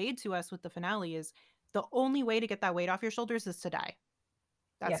they conveyed to us with the finale is the only way to get that weight off your shoulders is to die.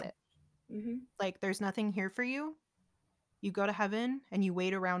 That's Yeah. it. Mhm. Like there's nothing here for you. You go to heaven and you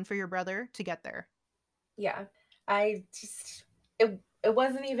wait around for your brother to get there. Yeah. I just it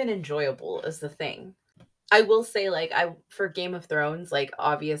wasn't even enjoyable is the thing. I will say, like, I for Game of Thrones, like,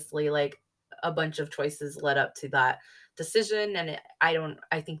 obviously, like, a bunch of choices led up to that decision, and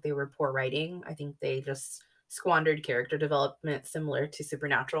I think they were poor writing. I think they just squandered character development similar to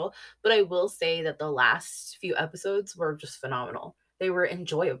Supernatural, but I will say that the last few episodes were just phenomenal. They were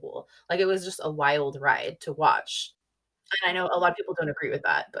enjoyable. Like, it was just a wild ride to watch, and I know a lot of people don't agree with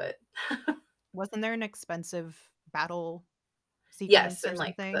that, but Wasn't there an expensive battle yes, sequence or and,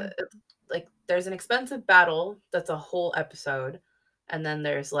 something? there's an expensive battle that's a whole episode, and then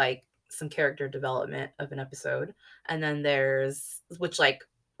there's, like, some character development of an episode, and then there's which, like,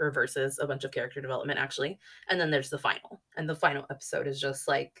 reverses a bunch of character development, actually, and then there's the final, and the final episode is just,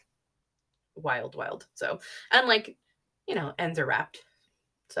 like, wild, wild, so and, like, ends are wrapped,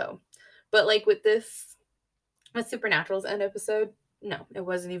 so but, like, with Supernatural's end episode, no, it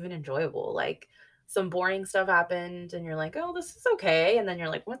wasn't even enjoyable. Like some boring stuff happened and you're like, "Oh, this is okay." And then you're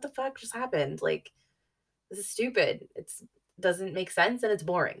like, "What the fuck just happened?" Like this is stupid. It's doesn't make sense and it's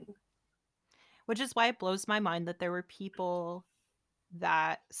boring. Which is why it blows my mind that there were people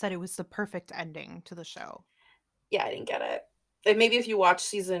that said it was the perfect ending to the show. Yeah, I didn't get it. And maybe if you watch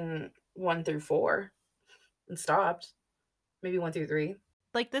season 1 through 4 and stopped, maybe 1 through 3.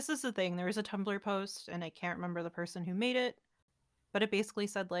 Like this is the thing, there was a Tumblr post and I can't remember the person who made it, but it basically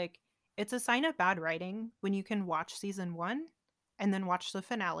said like it's a sign of bad writing when you can watch season 1 and then watch the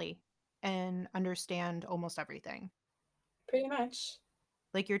finale and understand almost everything. Pretty much.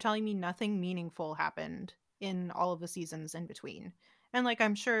 Like you're telling me nothing meaningful happened in all of the seasons in between. And like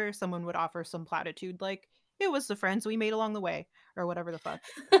I'm sure someone would offer some platitude like it was the friends we made along the way or whatever the fuck.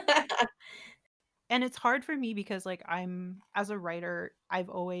 And it's hard for me because like I'm as a writer, I've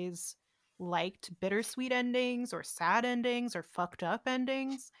always liked bittersweet endings or sad endings or fucked up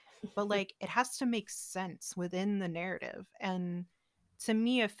endings, but like it has to make sense within the narrative. And to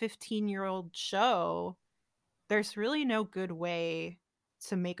me a 15-year-old show, there's really no good way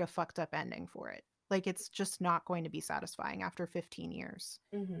to make a fucked up ending for it. Like it's just not going to be satisfying after 15 years.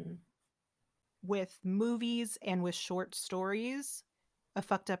 Mhm. With movies and with short stories, a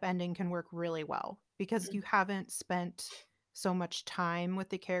fucked up ending can work really well because you haven't spent so much time with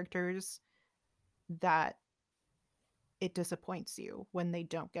the characters that it disappoints you when they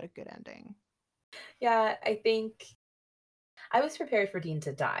don't get a good ending. Yeah, I think I was prepared for Dean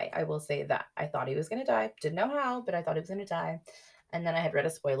to die. I will say that. I thought he was going to die. Didn't know how, but I thought he was going to die. And then I had read a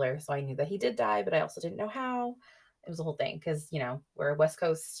spoiler, so I knew that he did die, but I also didn't know how. It was a whole thing because, we're West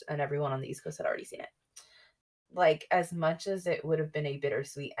Coast and everyone on the East Coast had already seen it. Like, as much as it would have been a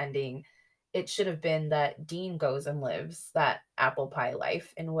bittersweet ending, it should have been that Dean goes and lives that apple pie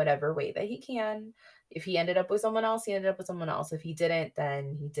life in whatever way that he can. If he ended up with someone else, he ended up with someone else. If he didn't,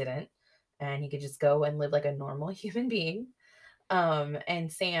 then he didn't. And he could just go and live like a normal human being.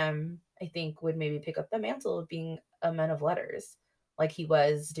 And Sam, I think, would maybe pick up the mantle of being a man of letters, like he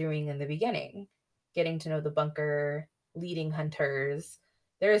was doing in the beginning, getting to know the bunker. leading hunters.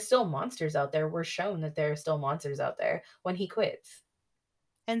 There are still monsters out there. We're shown that there are still monsters out there when he quits.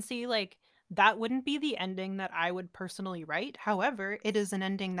 And see, like, that wouldn't be the ending that I would personally write. However, it is an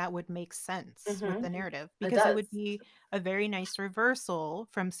ending that would make sense with Hmm. the narrative It because it would does. be a very nice reversal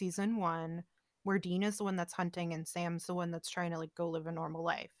from season one, where Dean is the one that's hunting and Sam's the one that's trying to like go live a normal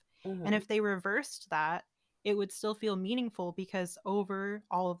life. And Hmm. if they reversed that, it would still feel meaningful because over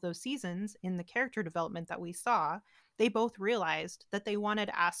all of those seasons in the character development that we saw, they both realized that they wanted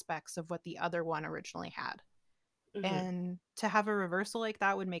aspects of what the other one originally had. Hmm. And to have a reversal like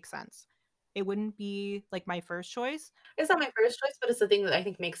that would make sense. It wouldn't be like my first choice. It's not my first choice, but it's the thing that I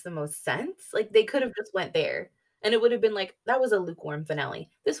think makes the most sense. Like they could have just went there, and it would have been like that was a lukewarm finale.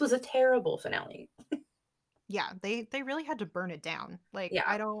 This was a terrible finale. Yeah, they really had to burn it down. Like Yeah.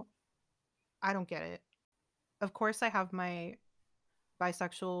 I don't get it. Of course I have my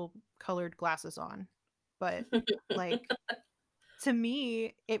bisexual colored glasses on, but like to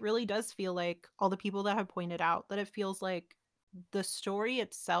me it really does feel like all the people that have pointed out that it feels like the story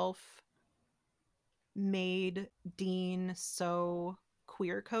itself made Dean so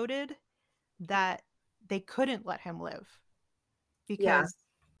queer coded that they couldn't let him live Yeah. because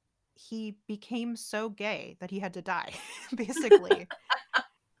he became so gay that he had to die, basically.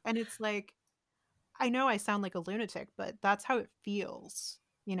 And it's like, I know I sound like a lunatic, but that's how it feels,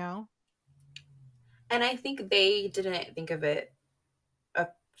 you know? And I think they didn't think of it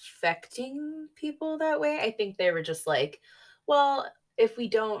affecting people that way. I think they were just like, well, if we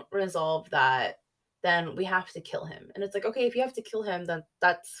don't resolve that, then we have to kill him. And it's like, okay, if you have to kill him, then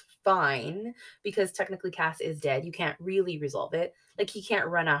that's fine because technically Cass is dead. You can't really resolve it. Like he can't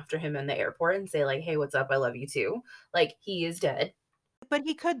run after him in the airport and say like, "Hey, what's up? I love you too." Like he is dead. But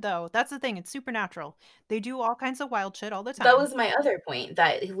he could, though. That's the thing. It's supernatural. They do all kinds of wild shit all the That time. was my other point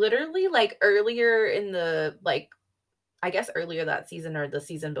that literally like earlier in the like I guess earlier that season or the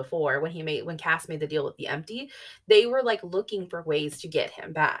season before when Cass made the deal with the empty, they were like looking for ways to get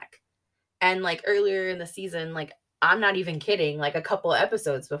him back. And like earlier in the season, like I'm not even kidding, like a couple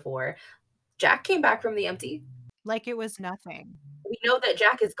episodes before, Jack came back from the empty. Like it was nothing. We know that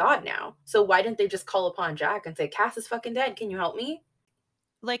Jack is God now. So why didn't they just call upon Jack and say, Cass is fucking dead. Can you help me?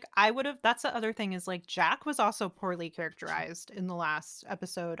 Like I would have that's the other thing is like Jack was also poorly characterized in the last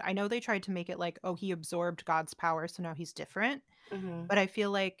episode. I know they tried to make it like, oh, he absorbed God's power, so now he's different. Hmm. But I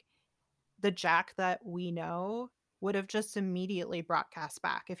feel like the Jack that we know would have just immediately brought Cass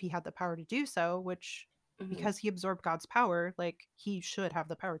back if he had the power to do so, which Hmm. because he absorbed God's power, like he should have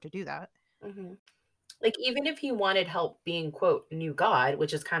the power to do that. Hmm. Like even if he wanted help being quote new god,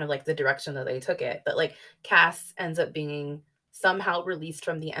 which is kind of like the direction that they took it, but like Cass ends up being somehow released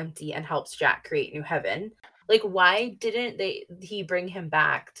from the empty and helps Jack create new heaven. Like why didn't they he bring him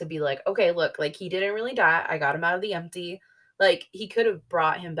back to be like, okay, look, like he didn't really die. I got him out of the empty. Like he could have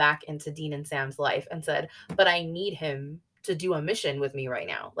brought him back into Dean and Sam's life and said, but I need him to do a mission with me right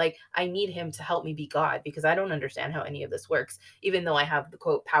now. Like I need him to help me be God because I don't understand how any of this works, even though I have the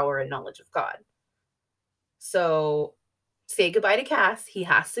quote power and knowledge of God. So say goodbye to Cass. He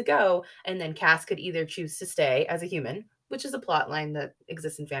has to go. And then Cass could either choose to stay as a human, which is a plot line that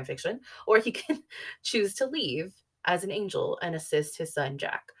exists in fan fiction, or he can choose to leave as an angel and assist his son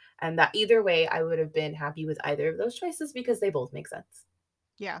Jack. And that either way, I would have been happy with either of those choices because they both make sense.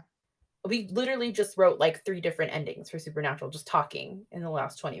 Yeah. We literally just wrote like three different endings for Supernatural, just talking in the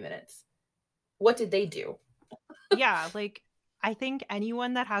last 20 minutes. What did they do? Yeah, like I think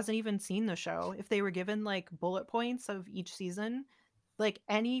anyone that hasn't even seen the show, if they were given like bullet points of each season, like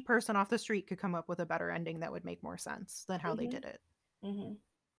any person off the street could come up with a better ending that would make more sense than how they Hmm. did it. Hmm.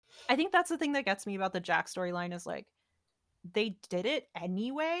 I think that's the thing that gets me about the Jack storyline is like they did it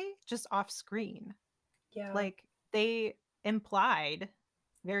anyway, just off screen. Yeah. Like they implied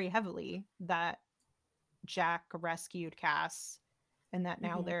very heavily that Jack rescued Cass and that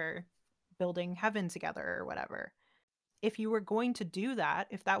now Hmm. they're building heaven together or whatever. If you were going to do that,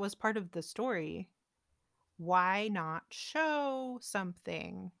 if that was part of the story, why not show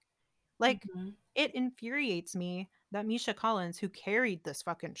something? Like, Hmm. it infuriates me that Misha Collins, who carried this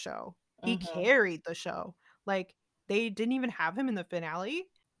fucking show, he Hmm. carried the show. Like, they didn't even have him in the finale.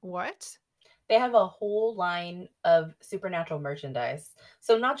 What? They have a whole line of supernatural merchandise.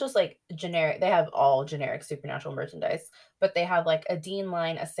 So not just like generic, they have all generic supernatural merchandise, but they have like a Dean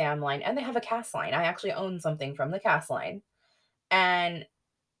line, a Sam line, and they have a Cass line. I actually own something from the Cass line. And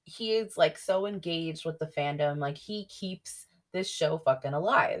he is like so engaged with the fandom, like he keeps this show fucking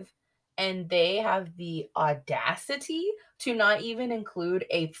alive. And they have the audacity to not even include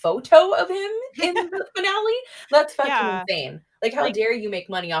a photo of him in the finale. That's fucking Yeah, insane. Like, how like dare you make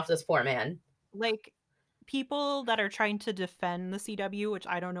money off this poor man? like people that are trying to defend the CW, which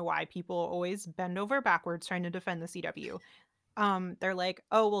I don't know why people always bend over backwards trying to defend the CW. They're like,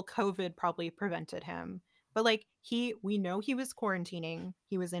 "Oh, well, COVID probably prevented him." But like we know he was quarantining.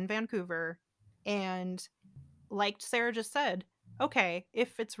 He was in Vancouver, and like Sarah just said, okay,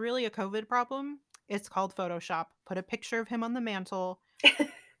 if it's really a COVID problem, it's called Photoshop. Put a picture of him on the mantle,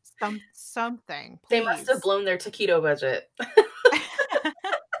 something, They must have please. blown their taquito budget.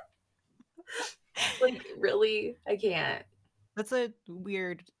 Like, really? I can't. That's a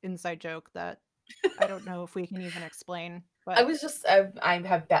weird inside joke that I don't know if we can even explain, I but was just I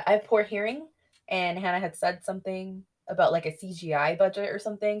have poor hearing, and Hannah had said something about like a CGI budget or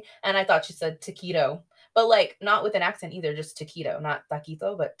something, and I thought she said taquito, but like not with an accent either, just taquito, not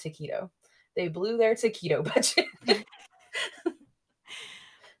taquito, but taquito. They blew their taquito budget.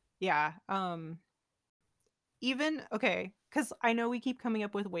 yeah, even okay, because I know we keep coming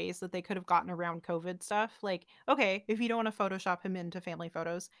up with ways that they could have gotten around COVID stuff. Like, okay, if you don't want to Photoshop him into family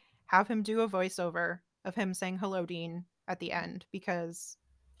photos, have him do a voiceover of him saying hello, Dean, at the end, because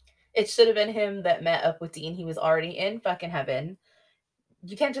It should have been him that met up with Dean. He was already in fucking heaven.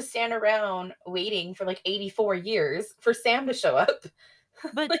 You can't just stand around waiting for like 84 years for Sam to show up.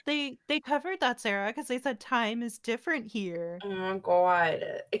 but they covered that, Sarah, because they said time is different here. Oh my god.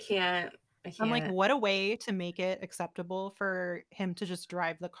 I can't. I I'm like, can't. what a way to make it acceptable for him to just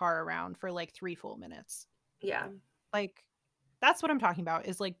drive the car around for like 3 full minutes. Yeah. Like, that's what I'm talking about,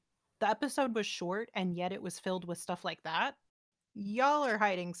 is like the episode was short and yet it was filled with stuff like that. Y'all are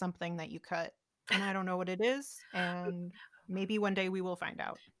hiding something that you cut, and I don't know what it is, and maybe one day we will find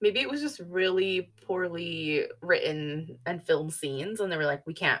out. Maybe it was just really poorly written and filmed scenes, and they were like,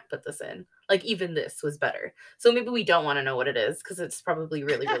 we can't put this in. Like, even this was better. So maybe we don't want to know what it is because it's probably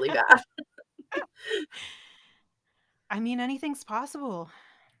really, really bad. I mean, anything's possible.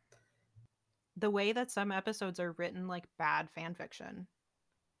 The way that some episodes are written like bad fan fiction.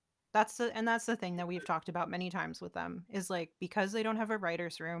 That's the thing that we've talked about many times with them, is like because they don't have a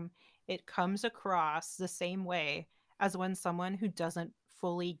writer's room, it comes across the same way as when someone who doesn't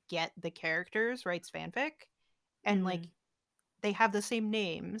fully get the characters writes fanfic, and like Hmm. they have the same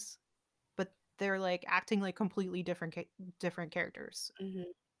names, but they're like acting like completely different characters. Hmm.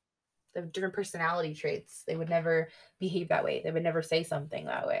 They have different personality traits. They would never behave that way. They would never say something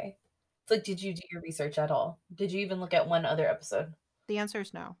that way. It's like, did you do your research at all? Did you even look at one other episode? The answer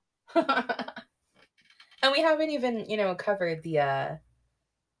is no. And we haven't even, covered the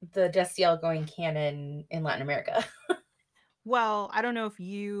Destiel going canon in Latin America. Well, I don't know if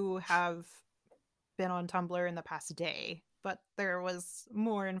you have been on Tumblr in the past day, but there was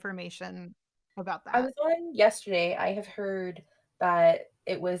more information about I that. was on yesterday. I have heard that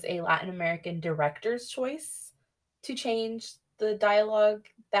it was a Latin American director's choice to change the dialogue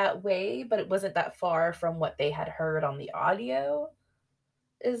that way, but it wasn't that far from what they had heard on the audio,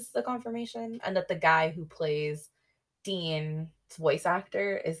 is the confirmation. And that the guy who plays Dean's voice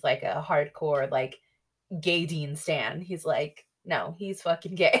actor is like a hardcore, like, gay Dean stan. He's like, no, he's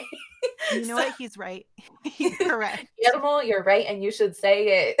fucking gay. You know So, what? He's right. He's correct. Guillermo, you're right, and you should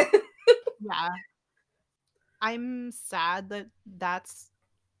say it. Yeah. I'm sad that that's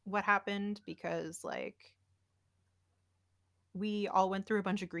what happened, because like we all went through a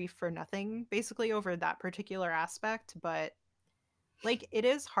bunch of grief for nothing basically over that particular aspect, but like it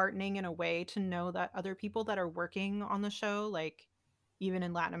is heartening in a way to know that other people that are working on the show, like even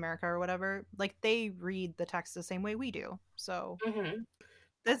in Latin America or whatever, like they read the text the same way we do. So Hmm.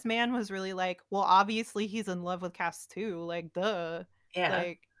 this man was really like, well, obviously he's in love with Cass too, like duh. Yeah.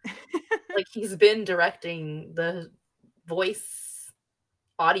 Like Like, he's been directing the voice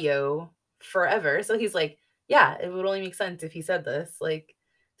audio forever. So he's like, yeah, it would only make sense if he said this. Like,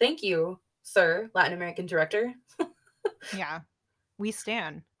 thank you, sir, Latin American director. yeah, we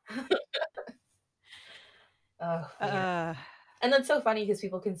stan. Oh man. uh And that's so funny because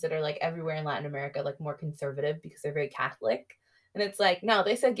people consider like everywhere in Latin America like more conservative because they're very Catholic. And it's like, no,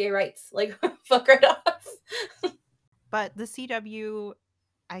 they said gay rights. Like, fuck right off. but the CW,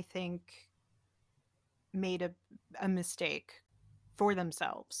 I think, made a mistake for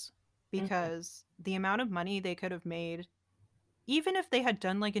themselves, Mhm. because the amount of money they could have made, even if they had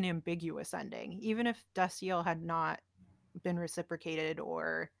done like an ambiguous ending, even if Destiel had not been reciprocated,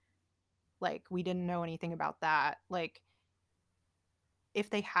 or like we didn't know anything about that, like if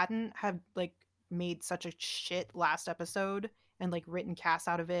they hadn't have like made such a shit last episode and like written Cass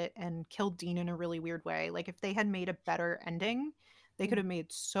out of it and killed Dean in a really weird way, like if they had made a better ending, they could Mhm. have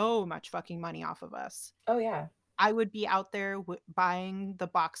made so much fucking money off of us. Oh yeah. I would be out there buying the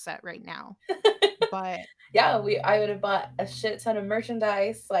box set right now. But Yeah, we I would have bought a shit ton of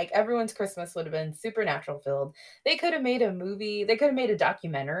merchandise. Like everyone's Christmas would have been supernatural filled. They could have made a movie. They could have made a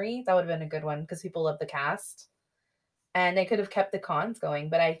documentary. That would have been a good one because people love the cast. And they could have kept the cons going.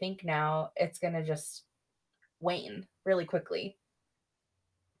 But I think now it's gonna just wane really quickly.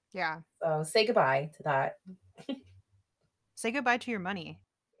 yeah, So say goodbye to that. say goodbye to your money.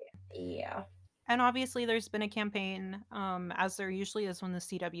 Yeah. And obviously, there's been a campaign, as there usually is when the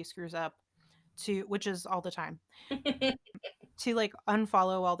CW screws up, to which is all the time, to like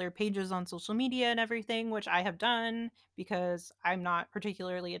unfollow all their pages on social media and everything, which I have done because I'm not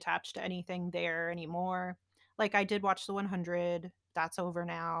particularly attached to anything there anymore. Like I did watch the 100, that's over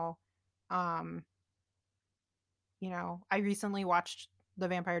now. Um, I recently watched The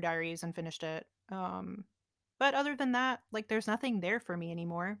Vampire Diaries and finished it. But other than that, like there's nothing there for me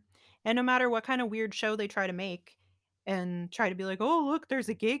anymore. And no matter what kind of weird show they try to make and try to be like, "Oh, look, there's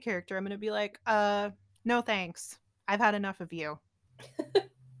a gay character." I'm going to be like, no thanks. I've had enough of you."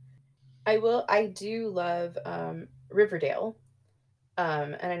 I do love Riverdale.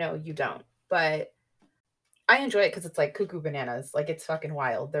 And I know you don't, but I enjoy it because it's like cuckoo bananas. Like it's fucking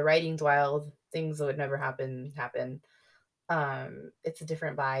wild. The writing's wild. Things that would never happen. It's a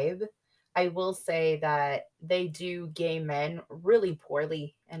different vibe. I will say that they do gay men really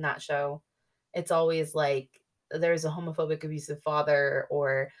poorly in that show. It's always like there's a homophobic abusive father,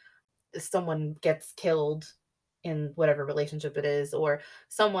 or someone gets killed in whatever relationship it is, or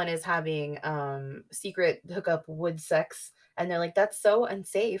someone is having secret hookup wood sex, and they're like, that's so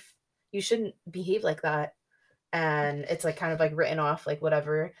unsafe, you shouldn't behave like that. And it's like kind of like written off like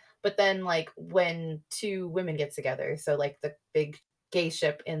whatever. But then like when two women get together, so like the big gay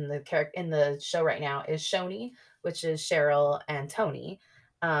ship in the character in the show right now is Shoni, which is Cheryl and Tony.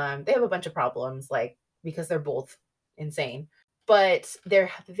 They have a bunch of problems, like because they're both insane, but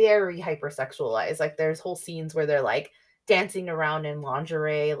they're very hypersexualized. Like there's whole scenes where they're like dancing around in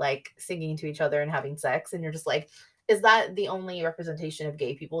lingerie, like singing to each other and having sex, and you're just like, is that the only representation of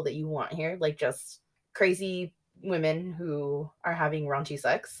gay people that you want here? Like just crazy women who are having raunchy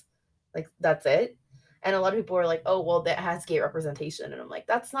sex. Like that's it. And a lot of people are like, "Oh, well, that has gay representation," and I'm like,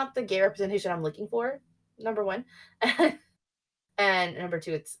 "That's not the gay representation I'm looking for." Number one, and number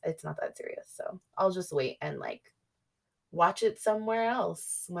two, it's not that serious. So I'll just wait and like watch it somewhere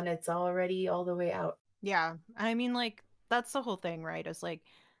else when it's already all the way out. Yeah. I mean, like, that's the whole thing, right? Is like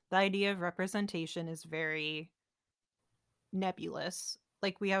the idea of representation is very nebulous.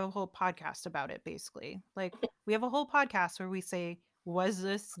 Like, we have a whole podcast about it, basically. Like, we have a whole podcast where we say, was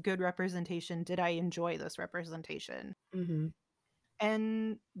this good representation? Did I enjoy this representation? Mm-hmm.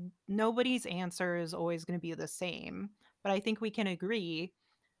 And nobody's answer is always going to be the same. But I think we can agree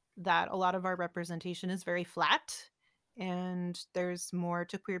that a lot of our representation is very flat and there's more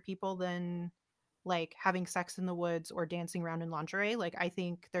to queer people than like having sex in the woods or dancing around in lingerie. Like I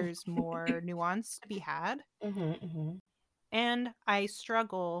think there's more nuance to be had. Mm-hmm. Mm-hmm. And I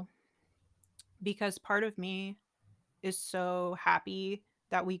struggle because part of me is so happy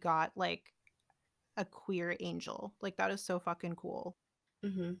that we got like a queer angel. Like that is so fucking cool.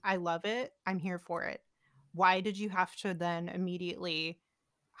 Mm-hmm. I love it. I'm here for it. Why did you have to then immediately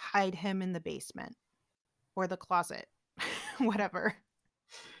hide him in the basement or the closet? Whatever.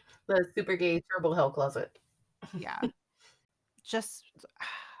 The super gay turbo hell closet. Yeah. Just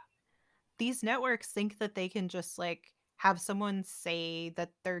these networks think that they can just like have someone say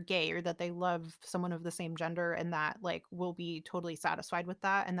that they're gay or that they love someone of the same gender and that like we'll be totally satisfied with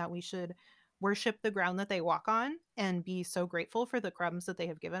that and that we should worship the ground that they walk on and be so grateful for the crumbs that they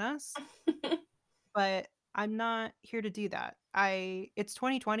have given us. But I'm not here to do that. It's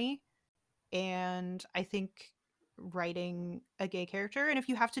 2020 and I think writing a gay character, and if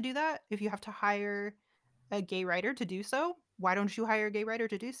you have to do that, if you have to hire a gay writer to do so, why don't you hire a gay writer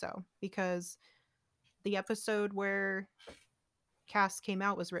to do so? Because the episode where Cass came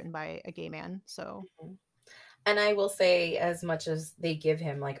out was written by a gay man. So, And I will say, as much as they give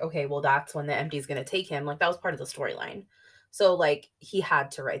him, like, okay, well, that's when the MD is going to take him, like, that was part of the storyline. So, like, he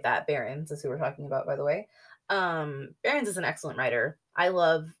had to write that. Barons is who we're talking about, by the way. Barons is an excellent writer. I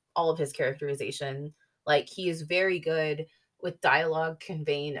love all of his characterization. Like, he is very good with dialogue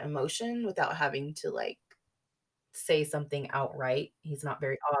conveying emotion without having to, like, say something outright. He's not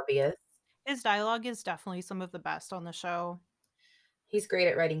very obvious. his dialogue is definitely some of the best on the show. He's great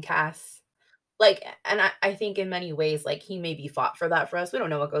at writing casts. Like, and I think in many ways, like, he maybe fought for that for us. We don't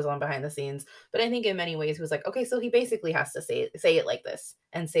know what goes on behind the scenes, but I think in many ways he was like, okay, so he basically has to say it like this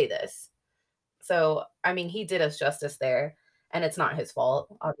and say this. So, I mean, he did us justice there, and it's not his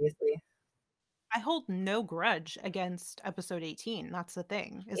fault, obviously. I hold no grudge against episode 18. That's the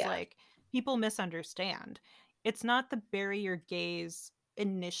thing. Is Yeah. like people misunderstand. It's not the bury your gays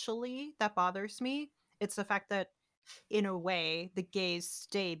initially that bothers me. It's the fact that in a way the gays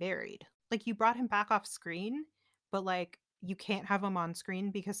stay buried. Like you brought him back off screen, but like you can't have him on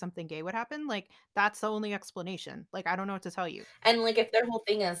screen because something gay would happen. Like that's the only explanation. Like I don't know what to tell you. And, like, if their whole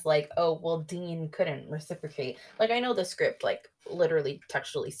thing is like, "Oh, well, Dean couldn't reciprocate," like, I know the script, like, literally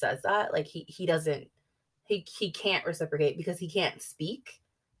textually says that, like, he doesn't he can't reciprocate because he can't speak,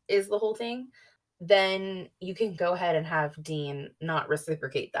 is the whole thing, then you can go ahead and have Dean not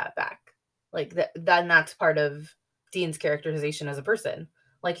reciprocate that back. Like, then that's part of Dean's characterization as a person.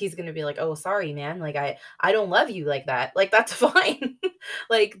 Like, he's gonna be like, "Oh, sorry, man, like, I don't love you like that." Like, that's fine.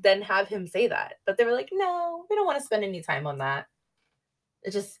 Like, then have him say that. But they were like, "No, we don't wanna spend any time on that."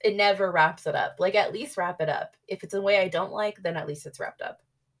 It never wraps it up. Like, at least wrap it up. If it's a way I don't like, then at least it's wrapped up.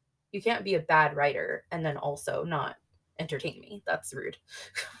 You can't be a bad writer and then also not entertain me. That's rude.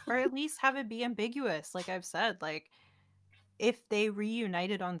 Or at least have it be ambiguous. Like I've said, like if they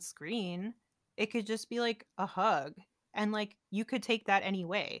reunited on screen, it could just be like a hug. And like you could take that any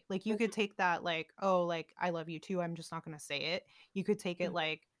way. Like you could take that like, oh, like I love you too. I'm just not gonna say it. You could take it Mhm.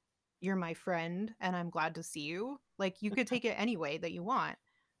 like you're my friend and I'm glad to see you. Like you could take it any way that you want.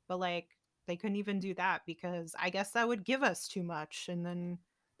 But like they couldn't even do that because I guess that would give us too much and then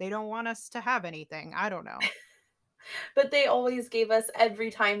they don't want us to have anything. I don't know. But they always gave us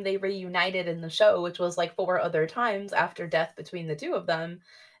every time they reunited in the show, which was like 4 other times after death between the 2 of them,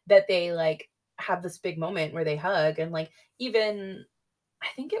 that they, like, have this big moment where they hug and, like, even I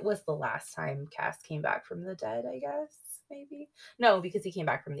think it was the last time Cass came back from the dead, I guess, maybe? No, because he came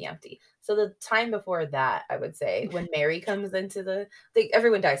back from the empty. So the time before that, I would say, when Mary comes into the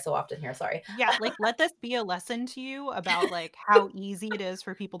everyone dies so often here, sorry. Yeah, like, let this be a lesson to you about, like, how easy it is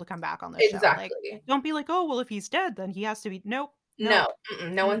for people to come back on the show, like, Exactly. don't be like, "Oh, well, if he's dead, then he has to be" nope, No, nope.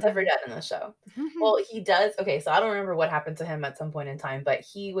 no one's ever Mm-mm. dead in the show. Well, he does okay, so I don't remember what happened to him at some point in time, but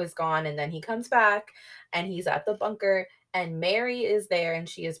he was gone and then he comes back and he's at the bunker and Mary is there and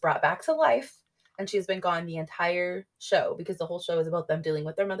she is brought back to life and she's been gone the entire show because the whole show is about them dealing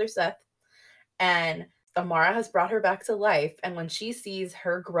with their mother's death. And Amara has brought her back to life. And when she sees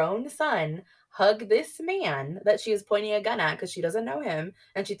her grown son hug this man that she is pointing a gun at because she doesn't know him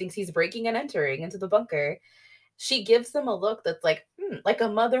and she thinks he's breaking and entering into the bunker, she gives them a look that's like, like a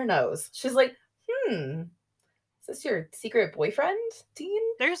mother knows. She's like, is this your secret boyfriend, Dean?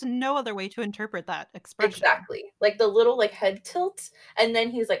 There's no other way to interpret that expression. Exactly. Like the little like head tilt. And then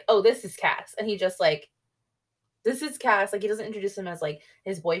he's like, oh, this is Cass. And he just like, this is Cass. Like he doesn't introduce him as like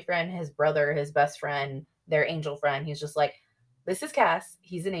his boyfriend, his brother, his best friend, their angel friend. He's just like, this is Cass.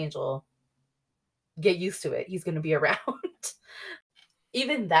 He's an angel. Get used to it. He's gonna be around.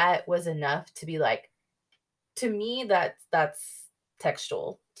 Even that was enough to be like, to me, that's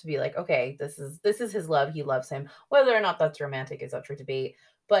textual to be like, okay, this is his love. He loves him. Whether or not that's romantic is up for debate.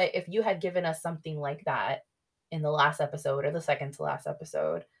 But if you had given us something like that in the last episode or the second to last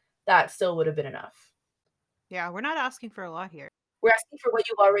episode, that still would have been enough. Yeah, we're not asking for a lot here. We're asking for what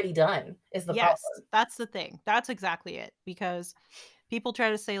you've already done is the Yes, problem. that's the thing. That's exactly it, because people try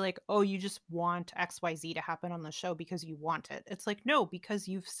to say, like, "Oh, you just want XYZ to happen on the show because you want it." It's like, "No, because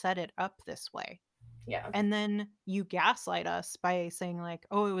you've set it up this way." Yeah. And then you gaslight us by saying like,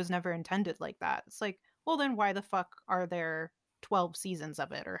 "Oh, it was never intended like that." It's like, "Well, then why the fuck are there 12 seasons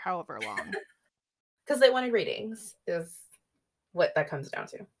of it or however long?" Because they wanted ratings is what that comes down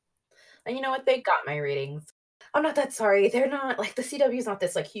to. And you know what? They got my ratings. I'm not that sorry. They're not like the CW is not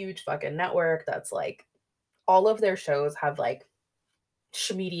this like huge fucking network that's like all of their shows have like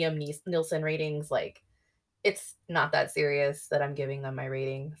medium Nielsen ratings. Like it's not that serious that I'm giving them my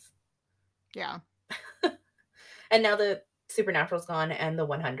ratings. Yeah. And now the Supernatural's gone and the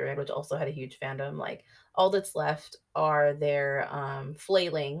 100, which also had a huge fandom, like all that's left are their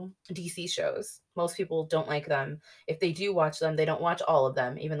flailing DC shows. Most people don't like them. If they do watch them, they don't watch all of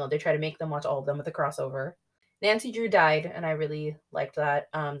them, even though they try to make them watch all of them with a crossover. Nancy Drew died, and I really liked that.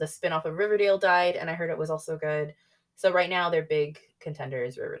 The spinoff of Riverdale died, and I heard it was also good. So right now, their big contender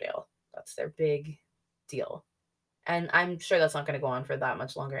is Riverdale. That's their big deal. And I'm sure that's not going to go on for that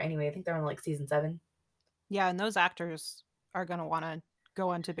much longer anyway. I think they're on like season 7. Yeah, and those actors are going to want to go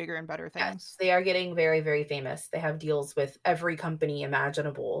on to bigger and better Yes, things. they are getting very, very famous. They have deals with every company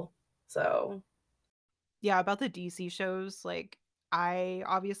imaginable. So, Yeah, about the DC shows, like I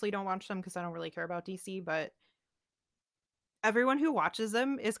obviously don't watch them cuz I don't really care about DC, but everyone who watches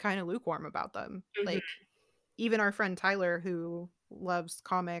them is kind of lukewarm about them. mhm. Like even our friend Tyler who loves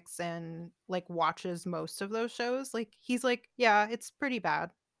comics and like watches most of those shows, like he's like, "Yeah, it's pretty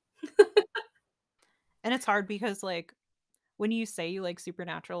bad." And it's hard because like when you say you like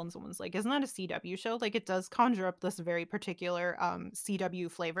Supernatural and someone's like, "Isn't that a CW show?" Like, it does conjure up this very particular, CW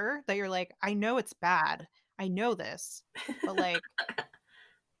flavor that you're like, "I know it's bad. I know this." But, like,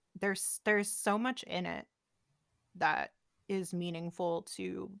 there's so much in it that is meaningful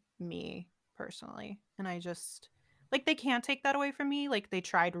to me personally, and I just like, they can't take that away from me, like, they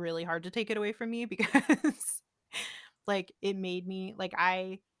tried really hard to take it away from me because, like, it made me like,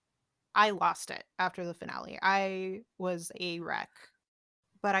 I lost it after the finale. I was a wreck,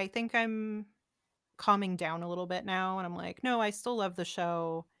 but I think I'm calming down a little bit now, and I'm like, "No, I still love the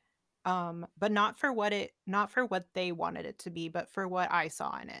show, but not for what they wanted it to be, but for what I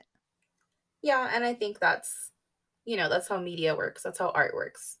saw in it." Yeah, and I think that's, that's how media works. That's how art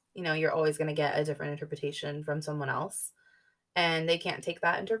works. You're always going to get a different interpretation from someone else, and they can't take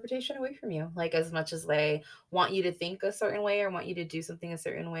that interpretation away from you. Like, as much as they want you to think a certain way or want you to do something a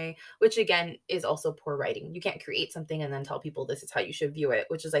certain way, which again is also poor writing. You can't create something and then tell people this is how you should view it,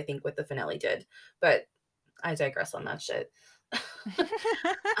 which is I think what the finale did. But I digress on that shit.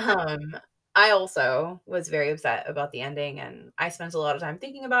 Um, I also was very upset about the ending, and I spent a lot of time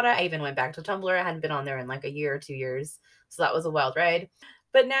thinking about it. I even went back to Tumblr. I hadn't been on there in like a year or 2 years, so that was a wild ride.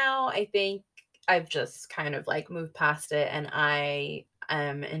 But now I think I've just kind of like moved past it, and I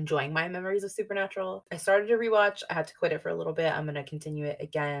am enjoying my memories of Supernatural. I started to rewatch. I had to quit it for a little bit. I'm gonna continue it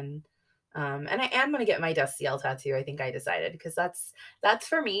again. And I am gonna get my Destiel tattoo. I think I decided because that's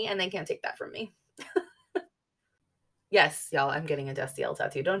for me, and they can't take that from me. Yes, y'all, I'm getting a Destiel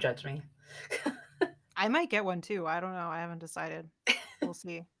tattoo. Don't judge me. I might get one too, I don't know, I haven't decided. We'll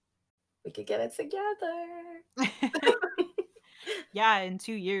see. We could get it together. Yeah, in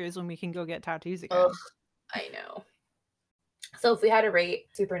 2 years when we can go get tattoos Ugh, again. I know. So if we had to rate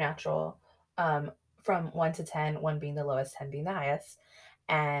Supernatural, um, from 1 to 10, one being the lowest, 10 being the highest,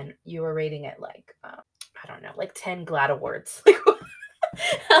 and you were rating it like I don't know, like 10 Glad Awards.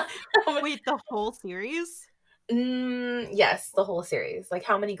 Like how many- Wait, the whole series? yes, the whole series. Like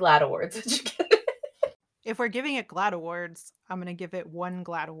how many Glad Awards would you give it? If we're giving it GLAAD awards, I'm gonna give it 1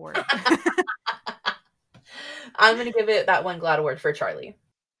 GLAAD award. I'm gonna give it that one Glad Award for Charlie.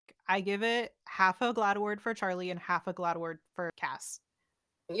 I give it half a GLAAD award for Charlie and half a GLAAD award for Cass.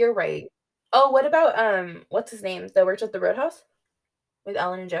 You're right. Oh, what about what's his name that worked at the Roadhouse with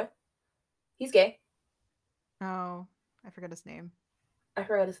Ellen and Joe? He's gay. Oh, I forget his name. I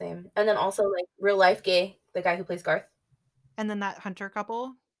forgot his name. And then also like real life gay, the guy who plays Garth. And then that hunter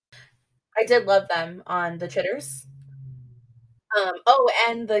couple. I did love them on The Chitters. Oh,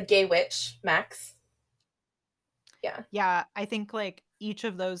 and the gay witch, Max. Yeah, Yeah, I think, like, each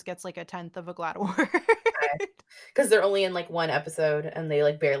of those gets, like, a 10th of a GLAAD award. because they're only in like one episode and they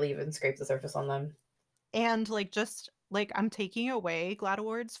like barely even scrape the surface on them. And, like, just like, I'm taking away GLAAD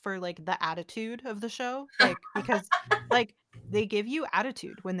awards for, like, the attitude of the show, like, because, like, they give you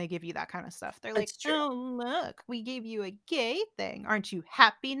attitude when they give you that kinda stuff. They're like, It's true. "Oh, look, we gave you a gay thing. Aren't you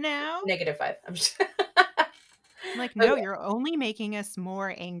happy now?" -5. I'm just I'm like, okay. "No, you're only making us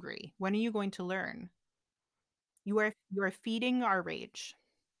more angry. When are you going to learn? You are feeding our rage."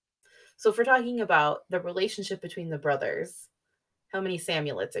 So if we're talking about the relationship between the brothers, how many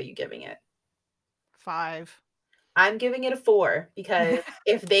Samulets are you giving it? 5. I'm giving it a 4 because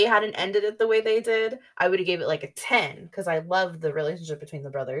if they hadn't ended it the way they did, I would have gave it like a 10 because I love the relationship between the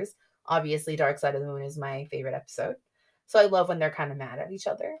brothers. Obviously, Dark Side of the Moon is my favorite episode. So I love when they're kind of mad at each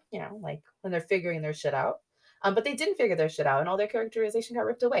other, like when they're figuring their shit out. But they didn't figure their shit out and all their characterization got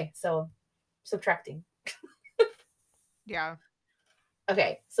ripped away. So subtracting. Yeah.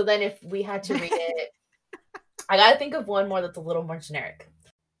 Okay, so then if we had to rate it, I gotta think of one more that's a little more generic.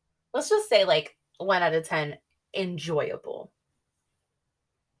 Let's just say like 1 out of 10, enjoyable.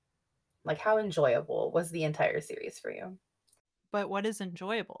 Like, how enjoyable was the entire series for you? But what is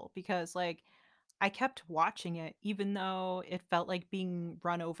enjoyable? Because, like, I kept watching it even though it felt like being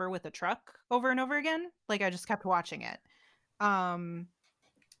run over with a truck over and over again. Like, I just kept watching it. Um,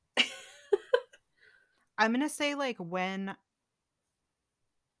 I'm gonna say, like, when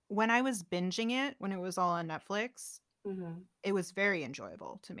I was binging it, when it was all on Netflix, Mhm, it was very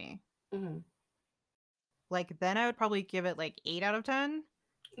enjoyable to me. mhm. Like, then I would probably give it, like, 8 out of 10.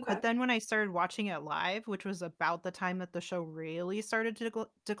 Okay, But then when I started watching it live, which was about the time that the show really started to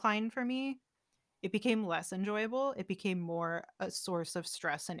decline for me, it became less enjoyable. It became more a source of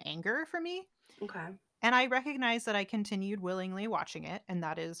stress and anger for me. okay. And I recognize that I continued willingly watching it, and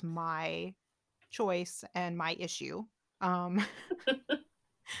that is my choice and my issue. Um,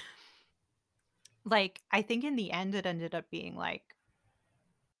 like, I think in the end, it ended up being like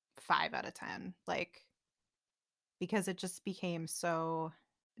 5 out of 10, like, because it just became so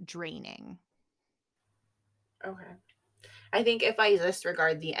draining. Okay. I think if I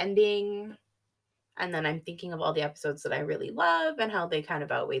disregard the ending and then I'm thinking of all the episodes that I really love and how they kind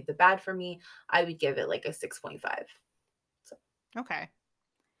of outweighed the bad for me, I would give it like a 6.5. So, Okay.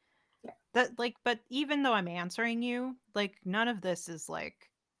 yeah. That like but even though I'm answering you, like none of this is like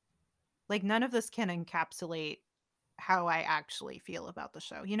none of this can encapsulate how I actually feel about the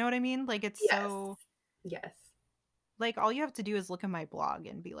show. You know what I mean? Like it's Yes. so Yes. like all you have to do is look at my blog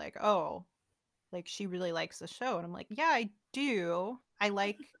and be like, "Oh, like she really likes the show." And I'm like, "Yeah, I do. I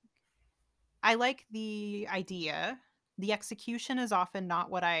like the idea. The execution is often not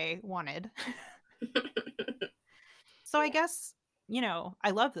what I wanted." So I Yeah. guess,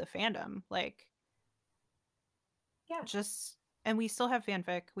 I love the fandom. Like Yeah. just and we still have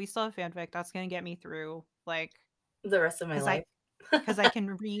fanfic. We still have fanfic. That's going to get me through like The rest of my cuz I life. cuz I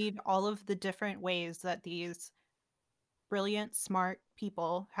can read all of the different ways that these brilliant, smart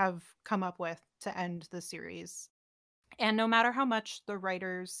people have come up with to end the series. And no matter how much the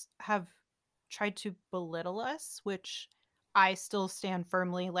writers have tried to belittle us, which I still stand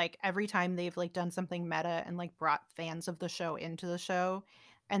firmly, like every time they've like done something meta and like brought fans of the show into the show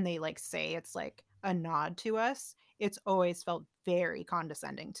and they like say it's like a nod to us, it's always felt very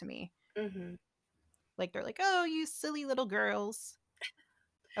condescending to me. Mhm. Like they're like, "Oh, you silly little girls."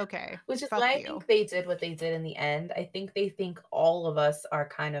 Okay, Which is why fuck I you. think they did what they did in the end. I think they think all of us are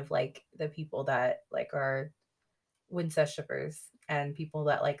kind of like the people that like are Wincest and people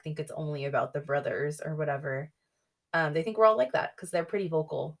that like think it's only about the brothers or whatever. They think we're all like that because they're pretty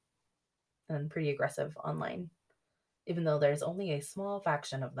vocal and pretty aggressive online, even though there's only a small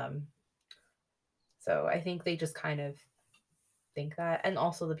faction of them. So I think they just kind of think that. And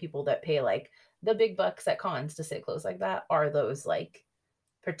also the people that pay like the big bucks at cons to sit close like that are those like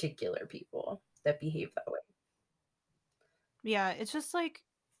particular people that behave that way. Yeah, it's just like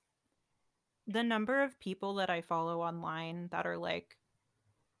the number of people that I follow online that are like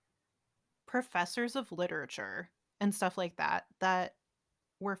professors of literature and stuff like that that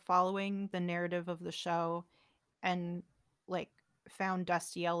were following the narrative of the show and like found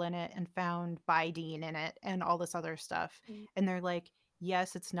Dustiel in it and found Bideen in it and all this other stuff. Mm. And they're like,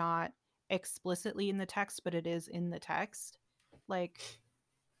 yes, it's not explicitly in the text, but it is in the text. Like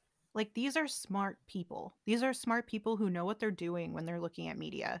these are smart people. These are smart people who know what they're doing when they're looking at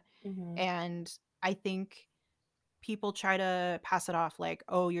media. Mhm. And I think people try to pass it off like,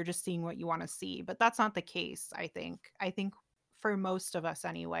 oh, you're just seeing what you want to see. But that's not the case, I think. I think for most of us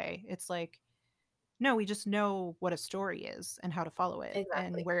anyway, it's like, no, we just know what a story is and how to follow it and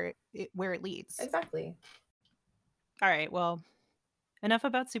Exactly. where it leads. Exactly. All right, well, enough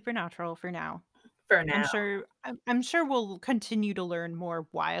about Supernatural for now. For I'm now. sure I'm sure we'll continue to learn more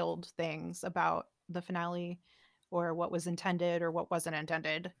wild things about the finale or what was intended or what wasn't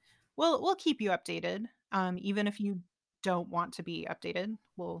intended. We'll keep you updated. Even if you don't want to be updated,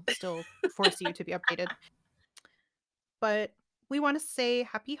 we'll still force you to be updated. But we want to say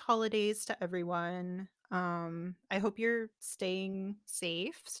happy holidays to everyone. I hope you're staying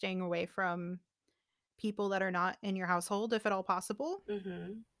safe, staying away from people that are not in your household if at all possible.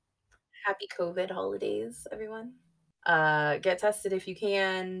 Mhm. Happy COVID holidays, everyone. Get tested if you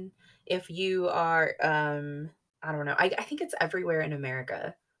can. If you are, I don't know, I think it's everywhere in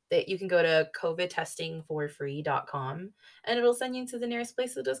America that you can go to covidtestingforfree.com and it'll send you to the nearest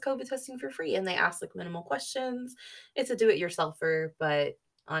place that does COVID testing for free. And they ask like minimal questions. It's a do it yourselfer, but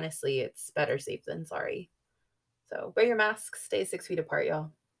honestly, it's better safe than sorry. So wear your masks, stay 6 feet apart,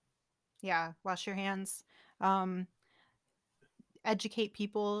 y'all. Yeah, wash your hands. Um, Educate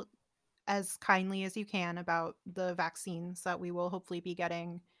people as kindly as you can about the vaccines that we will hopefully be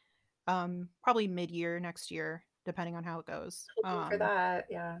getting probably mid-year next year depending on how it goes. Hoping for that.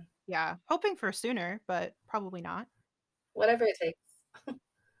 Yeah. Yeah, hoping for sooner, but probably not. Whatever it takes.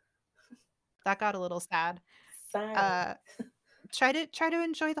 That got a little sad. Sorry. Uh try to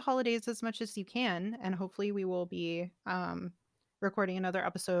enjoy the holidays as much as you can and hopefully we will be recording another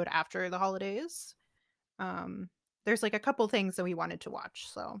episode after the holidays. Um there's like a couple things that we wanted to watch,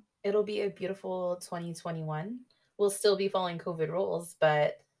 so It'll be a beautiful 2021. We'll still be following COVID rules,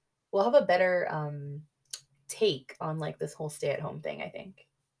 but we'll have a better take on like this whole stay at home thing, I think.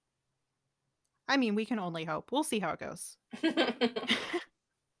 I mean, we can only hope. We'll see how it goes.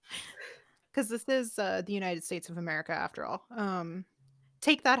 Because this is the United States of America after all.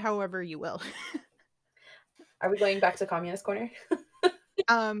 Take that however you will. Are we going back to communist corner?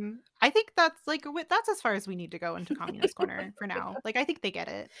 I think that's like that's as far as we need to go into communist corner for now. Like I think they get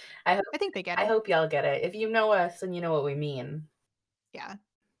it. I hope I think they get I it. hope y'all get it. If you know us and you know what we mean. Yeah.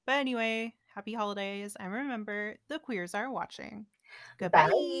 But anyway, happy holidays and remember the queers are watching.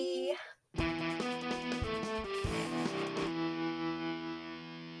 Bye. Goodbye.